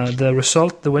the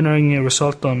result, the winning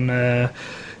result, on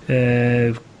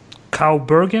Cow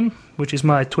Bergen, which is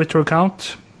my Twitter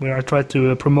account, where I try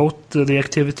to promote the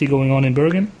activity going on in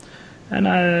Bergen. And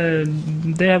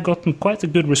they have gotten quite a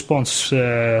good response,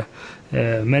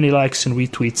 many likes and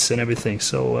retweets and everything.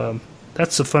 So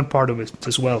that's a fun part of it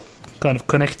as well, kind of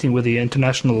connecting with the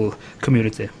international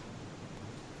community.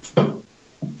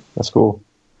 That's cool.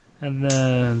 And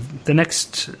the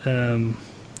next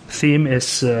theme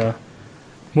is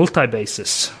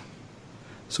multi-bases.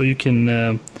 So you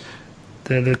can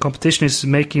the competition is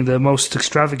making the most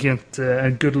extravagant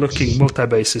and good-looking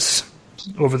multi-bases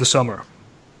over the summer.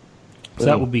 So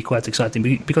that would be quite exciting,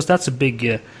 because that's a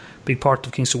big part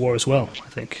of Kings of War as well, I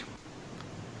think.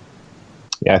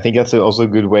 Yeah, I think that's also a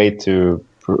good way to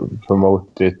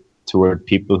promote it toward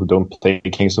people who don't play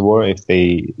Kings of War, if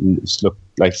they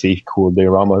see cool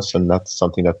dioramas, and that's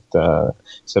something that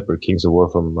separates Kings of War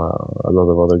from a lot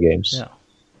of other games. Yeah.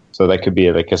 So that could be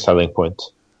like a selling point.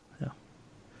 Yeah.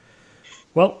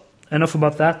 Well, enough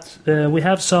about that. We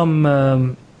have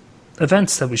some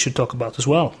events that we should talk about as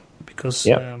well, because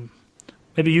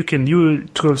maybe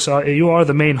Truls, you are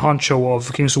the main honcho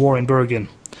of Kings of War in Bergen,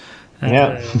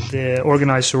 and the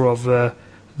organizer of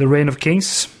the Reign of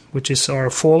Kings, which is our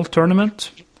fall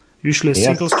tournament, usually a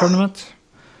singles tournament.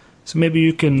 So maybe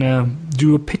you can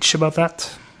do a pitch about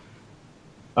that.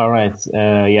 All right.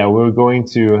 We're going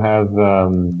to have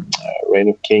Reign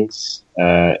of Kings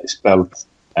spelled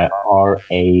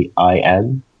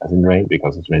R-A-I-N, as in rain,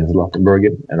 because it rains a lot in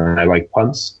Bergen, and I like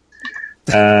puns.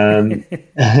 This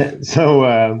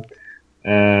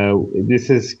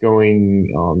is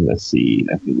going on. Let's see.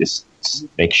 Let me just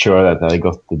make sure that I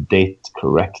got the date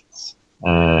correct.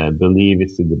 I believe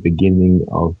it's in the beginning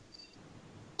of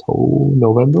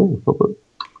November. October.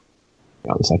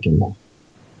 The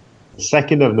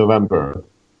 2nd of November.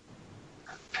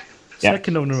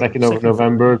 2nd of November. 2nd of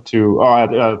November to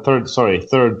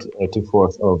 3rd to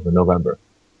 4th of November.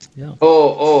 Yeah.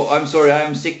 Oh, I'm sorry,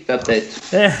 I'm sick that date.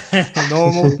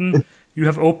 No, Morten, you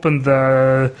have opened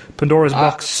the Pandora's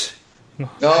box.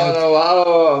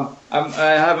 No, I'm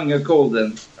having a cold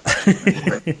then.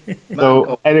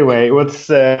 So anyway, this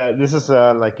is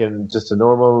just a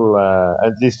normal,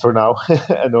 at least for now,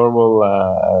 a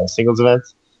normal singles event.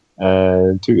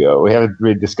 We haven't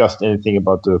really discussed anything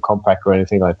about the compact or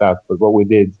anything like that. But what we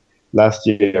did last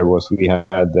year was we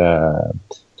had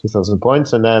 2,000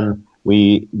 points, and then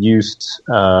we used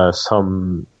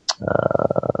some.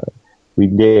 We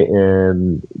did.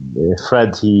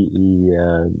 Fred he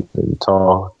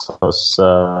taught us.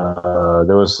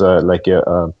 There was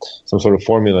some sort of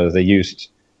formula they used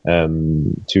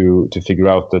to figure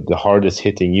out the hardest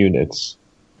hitting units.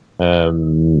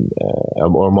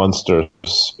 Or monsters,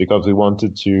 because we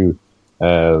wanted to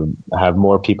have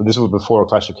more people. This was before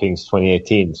Clash of Kings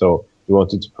 2018, so we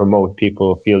wanted to promote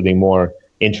people fielding more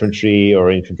infantry or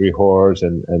infantry hordes,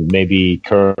 and maybe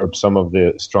curb some of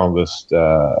the strongest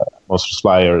monstrous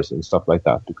flyers and stuff like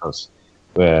that, because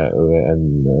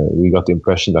we got the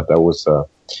impression that was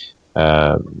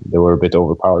they were a bit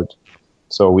overpowered.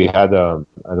 So we had a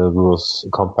rules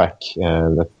compact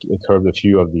that curbed a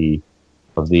few of the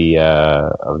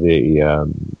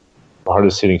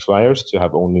hardest hitting flyers to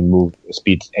have only move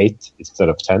speed 8 instead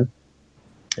of 10,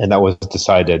 and that was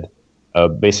decided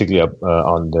basically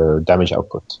on their damage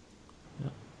output.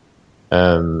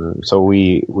 So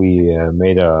we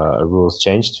made a rules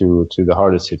change to the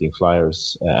hardest hitting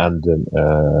flyers, and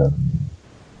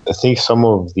I think some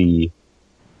of the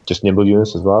just nimble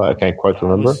units as well. I can't quite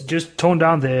remember. Just tone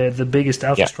down the biggest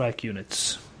Alpha Strike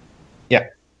units. Yeah.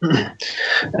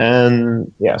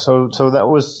 And so that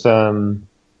was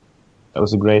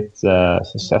a great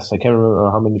success. I can't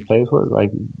remember how many players were,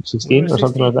 like 16 or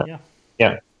something like that.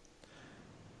 Yeah.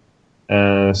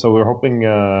 So we're hoping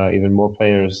even more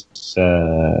players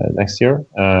next year.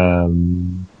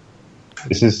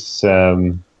 This is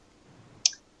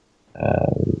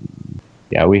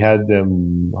we had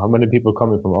how many people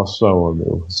coming from Oslo? It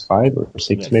was 5 or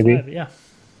 6 maybe. 5, yeah.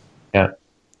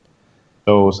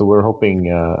 So we're hoping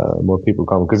more people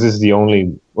come, because this is the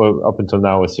only, up until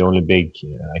now, it's the only big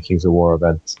Kings of War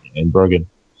event in Bergen.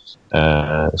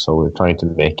 So we're trying to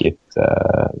make it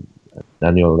an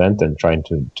annual event and trying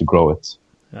to grow it.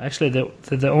 Actually,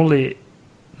 the only...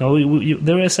 No,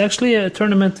 there is actually a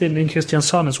tournament in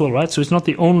Kristiansand as well, right? So it's not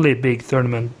the only big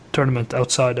tournament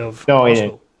outside of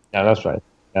Oslo. Yeah, that's right.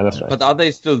 But are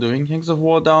they still doing Kings of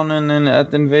War down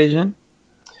at Invasion?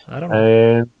 I don't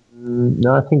know.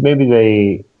 No, I think maybe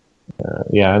they.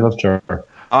 I'm not sure.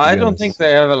 I don't think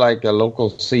they have a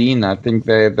local scene. I think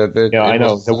they. I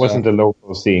know there wasn't a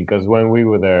local scene, because when we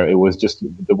were there, it was just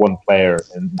the one player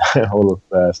in all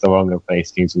of Stavanger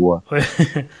plays Kings of War.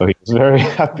 So he was very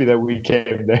happy that we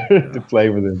came there to play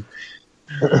with him.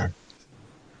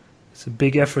 It's a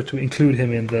big effort to include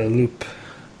him in the loop.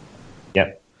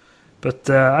 Yeah. But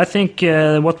I think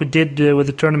what we did with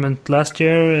the tournament last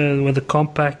year, with the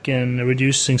compact and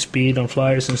reducing speed on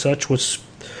flyers and such, was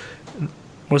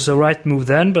the right move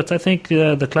then. But I think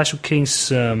the Clash of Kings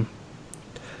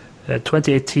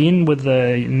 2018, with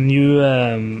the new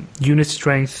unit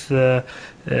strength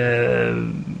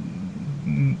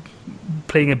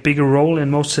playing a bigger role in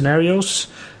most scenarios,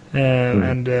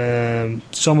 and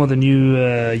some of the new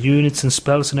units and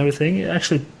spells and everything, it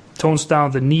actually tones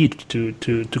down the need to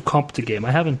comp the game.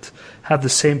 I haven't had the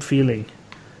same feeling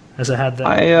as I had then.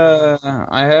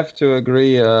 I have to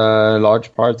agree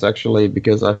large parts, actually,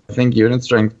 because I think unit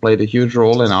strength played a huge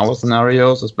role in our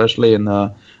scenarios, especially in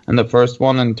the first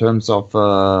one, in terms of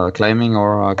claiming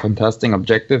or contesting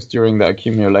objectives during the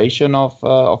accumulation of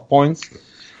points.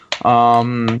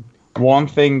 One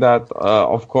thing that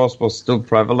of course was still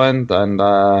prevalent and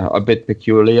a bit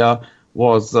peculiar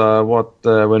was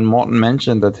when Morten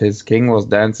mentioned that his king was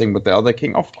dancing with the other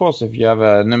king. Of course, if you have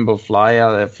a nimble flyer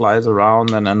that flies around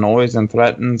and annoys and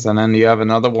threatens, and then you have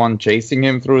another one chasing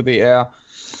him through the air,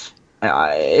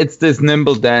 it's this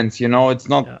nimble dance, It's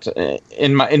not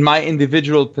in my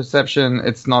individual perception.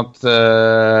 It's not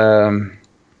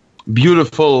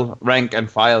beautiful rank and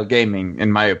file gaming,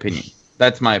 in my opinion.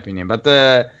 That's my opinion. But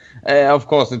of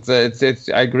course, it's.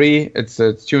 I agree. It's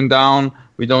tuned down.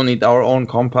 We don't need our own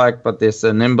compact, but this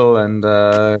nimble and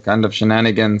kind of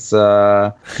shenanigans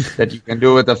that you can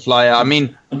do with the flyer. I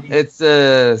mean, it's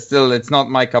still it's not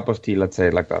my cup of tea. Let's say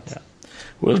it like that. Yeah.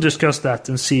 We'll discuss that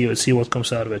and see what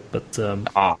comes out of it. But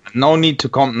no need to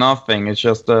comp nothing. It's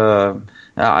just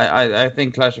I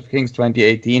think Clash of Kings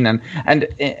 2018 and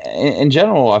in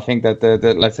general I think that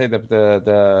let's say that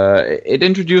it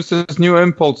introduces new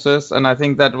impulses, and I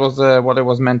think that was what it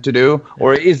was meant to do,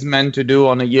 or is meant to do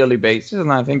on a yearly basis,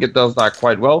 and I think it does that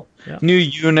quite well. Yeah. New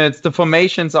units, the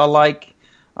formations are like.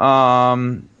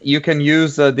 You can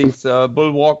use these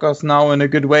bulwarkers now in a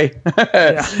good way.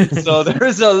 So there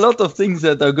is a lot of things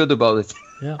that are good about it.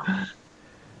 Yeah.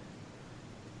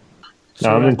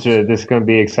 No, I'm into this. Is going to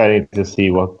be exciting to see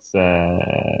what's.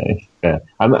 I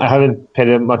haven't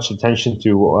paid much attention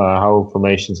to how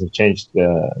formations have changed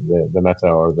the meta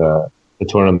or the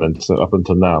tournament up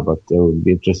until now, but it will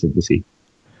be interesting to see.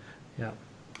 Yeah.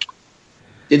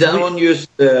 Did anyone use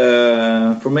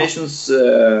formations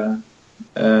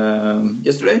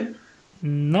yesterday?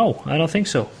 No, I don't think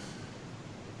so.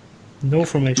 No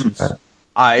formations.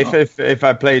 If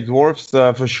I play dwarves,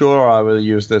 for sure I will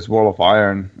use this Wall of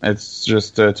Iron. It's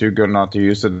just too good not to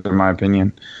use it, in my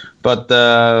opinion. But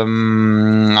the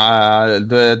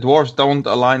dwarves don't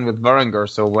align with Varangur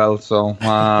so well, so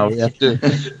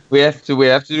we have to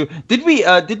do. Did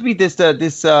we this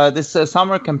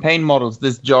summer campaign models,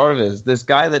 this Jarvis, this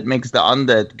guy that makes the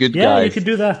undead good guys? Yeah, you could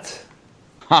do that.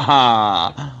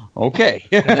 Haha. Okay.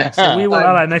 So we will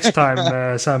ally next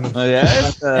time, Simon.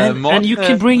 Yes. And you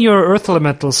can bring your Earth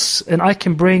Elementals, and I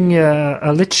can bring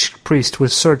a Lich Priest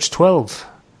with Surge 12.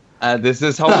 This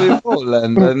is how we roll.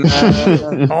 And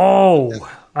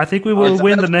I think we will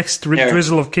win the next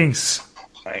Drizzle of Kings.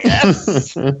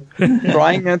 Yes.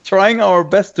 trying our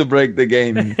best to break the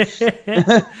game.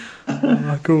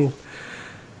 Cool.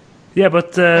 Yeah,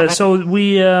 but so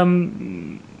we...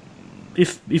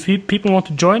 If people want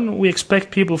to join, we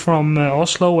expect people from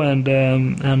Oslo and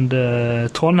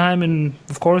Trondheim, and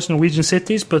of course Norwegian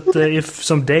cities. But if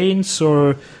some Danes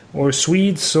or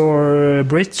Swedes or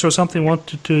Brits or something want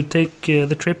to take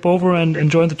the trip over and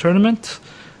join the tournament,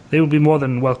 they will be more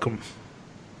than welcome.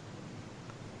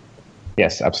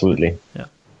 Yes, absolutely. Yeah.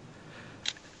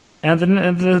 And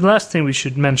the last thing we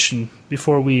should mention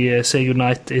before we say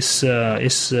goodnight is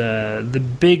the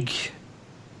big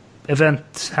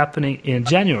event happening in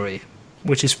January,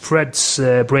 which is Fred's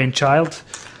brainchild,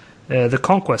 the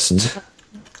Conquest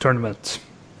tournament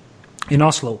in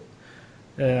Oslo.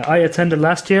 I attended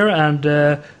last year, and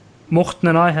Morten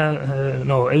and I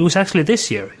it was actually this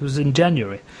year. It was in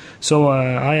January. So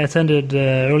I attended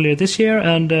earlier this year,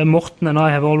 and Morten and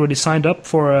I have already signed up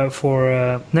for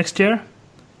next year.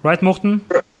 Right, Morten?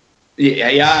 Yeah.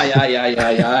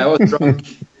 I was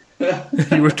drunk.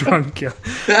 You were drunk, yeah.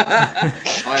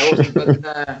 I wasn't, but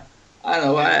I don't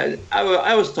know.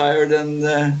 I was tired, and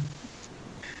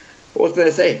what can I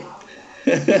say?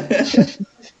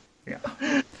 Yeah.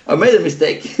 I made a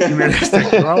mistake. You made a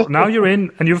mistake. Well, now you're in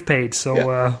and you've paid,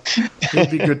 so it'll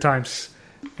be good times.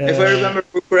 If I remember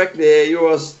correctly, you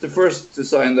was the first to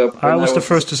sign up. I was the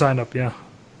first to sign up. Yeah.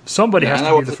 Somebody has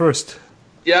to be the first.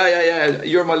 Yeah.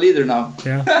 You're my leader now.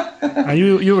 Yeah. And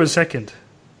you were second.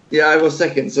 Yeah, I was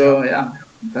second, so yeah,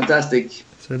 fantastic.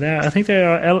 So I think there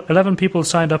are 11 people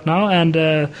signed up now, and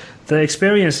the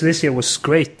experience this year was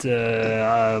great.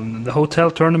 The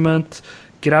hotel tournament,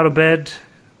 get out of bed,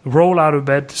 roll out of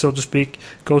bed, so to speak,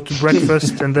 go to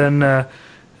breakfast, and then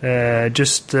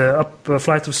just up a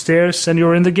flight of stairs, and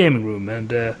you're in the gaming room,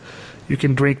 and you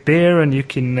can drink beer, and you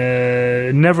can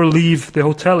never leave the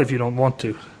hotel if you don't want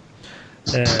to.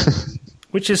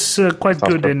 Which is quite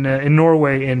good in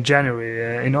Norway in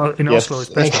January. In Oslo,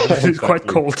 especially, it's quite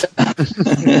cold.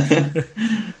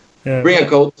 Bring a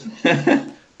coat.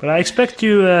 But I expect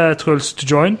you, Truls, to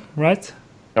join, right?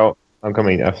 Oh, I'm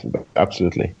coming.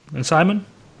 Absolutely. And Simon?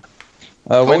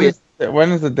 When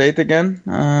is the date again?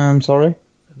 I'm sorry.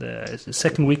 The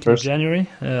second week of January.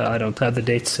 I don't have the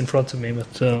dates in front of me,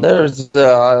 but there's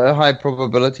a high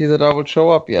probability that I will show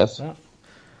up. Yes. Yeah.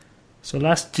 So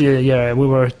last year we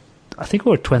were. I think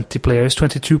we were 22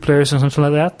 players or something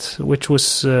like that, which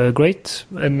was great.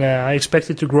 And I expect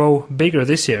it to grow bigger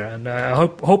this year. And I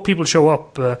hope people show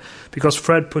up because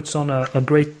Fred puts on a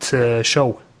great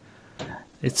show.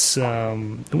 It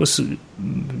was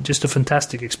just a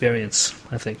fantastic experience,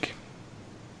 I think.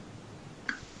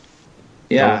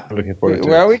 Yeah. I'm looking forward to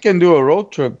Well, it. we can do a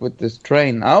road trip with this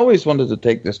train. I always wanted to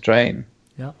take this train.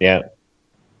 Yeah.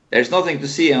 There's nothing to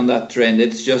see on that train.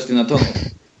 It's just in a tunnel.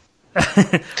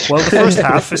 Well, the first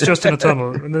half is just in a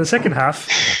tunnel, and then the second half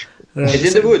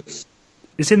It's in the woods.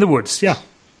 is in the woods. Yeah,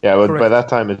 Yeah, but by Correct. that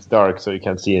time it's dark, so you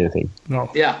can't see anything. no.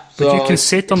 Yeah. But So you can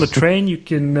sit on the train. You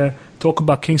can talk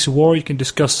about Kings of War. You can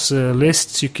discuss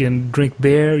lists. You can drink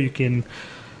beer. You can,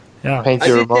 yeah, Paint I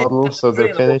your did take model that so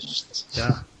they're train finished.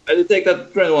 yeah. I did take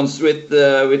that train once with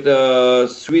a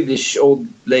Swedish old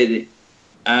lady,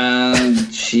 and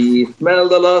she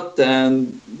smelled a lot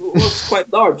and was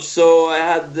quite large. So I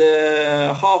had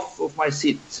half of my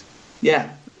seat. Yeah,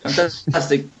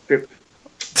 fantastic trip.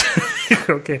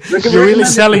 Okay, you're really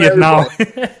selling it now.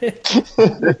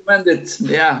 Recommend it.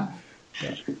 Yeah.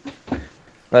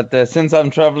 But since I'm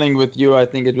traveling with you, I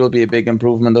think it will be a big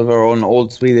improvement of our own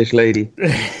old Swedish lady.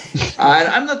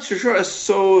 I'm not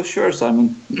so sure,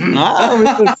 Simon.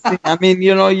 I mean,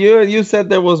 you said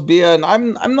there was beer, and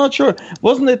I'm not sure.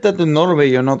 Wasn't it that in Norway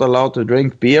you're not allowed to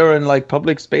drink beer in like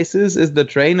public spaces? Is the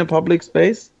train a public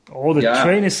space? Oh, the Yeah.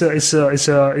 train is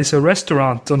a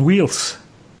restaurant on wheels.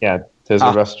 Yeah, there's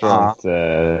a restaurant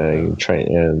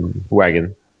train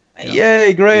wagon.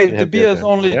 Yay, great! can The have beer beer is then.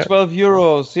 only Yeah. 12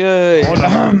 euros. Yay! Oh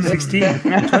no, 16,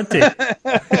 20.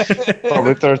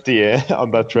 Probably 30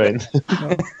 on that train.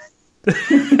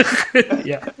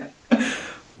 Yeah.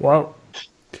 Well,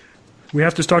 we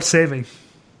have to start saving.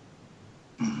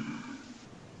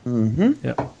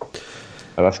 Yeah.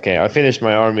 Oh, that's okay. I finished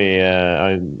my army.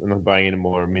 I'm not buying any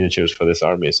more miniatures for this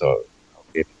army, so I'll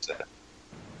give it,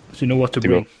 So you know what to To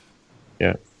bring. go.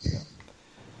 yeah.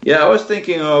 Yeah, I was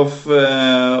thinking of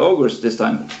ogres this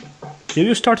time.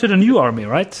 You started a new army,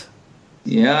 right?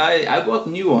 Yeah, I bought a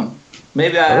new one.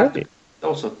 Maybe I have Alright. to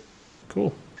also.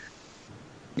 Cool.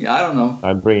 Yeah, I don't know.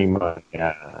 I'm bringing my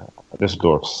just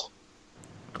dwarfs.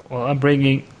 Well, I'm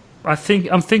thinking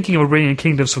of bringing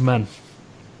Kingdoms of Men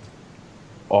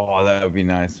Oh, that would be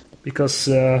nice. because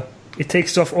it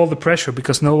takes off all the pressure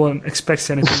because no one expects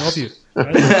anything of you.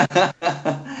 Right?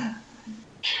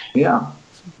 Yeah.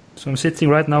 So I'm sitting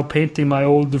right now painting my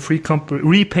old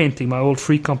repainting my old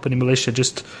Free Company militia,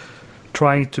 just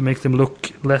trying to make them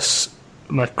look less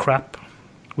like crap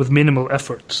with minimal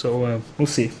effort. So we'll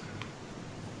see.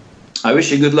 I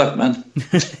wish you good luck, man.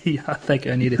 Yeah, I think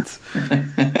I need it.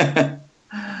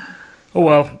 Oh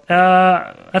well,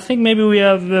 I think maybe we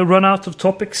have run out of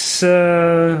topics.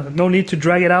 No need to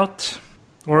drag it out.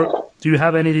 Or do you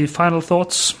have any final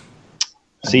thoughts?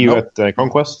 See you at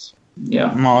Conquest.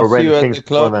 Yeah. I'll see you at the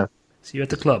club. See you at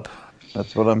the club.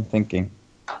 That's what I'm thinking.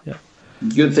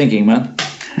 Good thinking, man.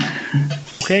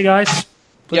 Okay, guys,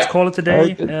 let's Yeah. call it a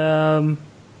day. Okay.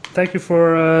 Thank you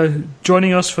for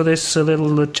joining us for this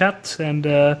little chat, and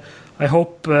I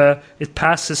hope it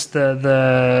passes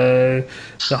the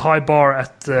high bar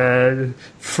at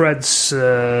Fred's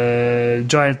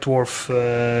Giant Dwarf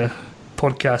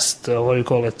podcast. What do you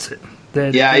call it?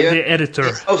 The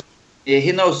editor.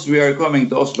 He knows we are coming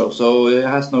to Oslo, so he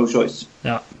has no choice.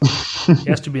 Yeah, he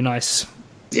has to be nice.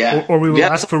 Yeah. Or we will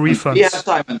ask for refunds. We have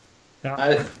Simon.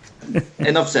 Yeah.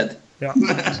 Enough said. Yeah.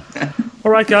 All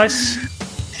right, guys.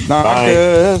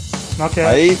 Snakkes!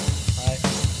 Okay. Hej!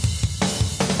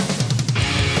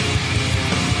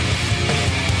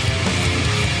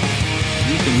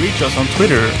 You can reach us on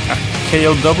Twitter at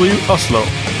KLW Oslo,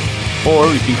 or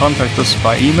you can contact us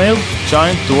by email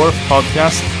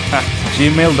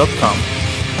giantdwarfpodcast@gmail.com.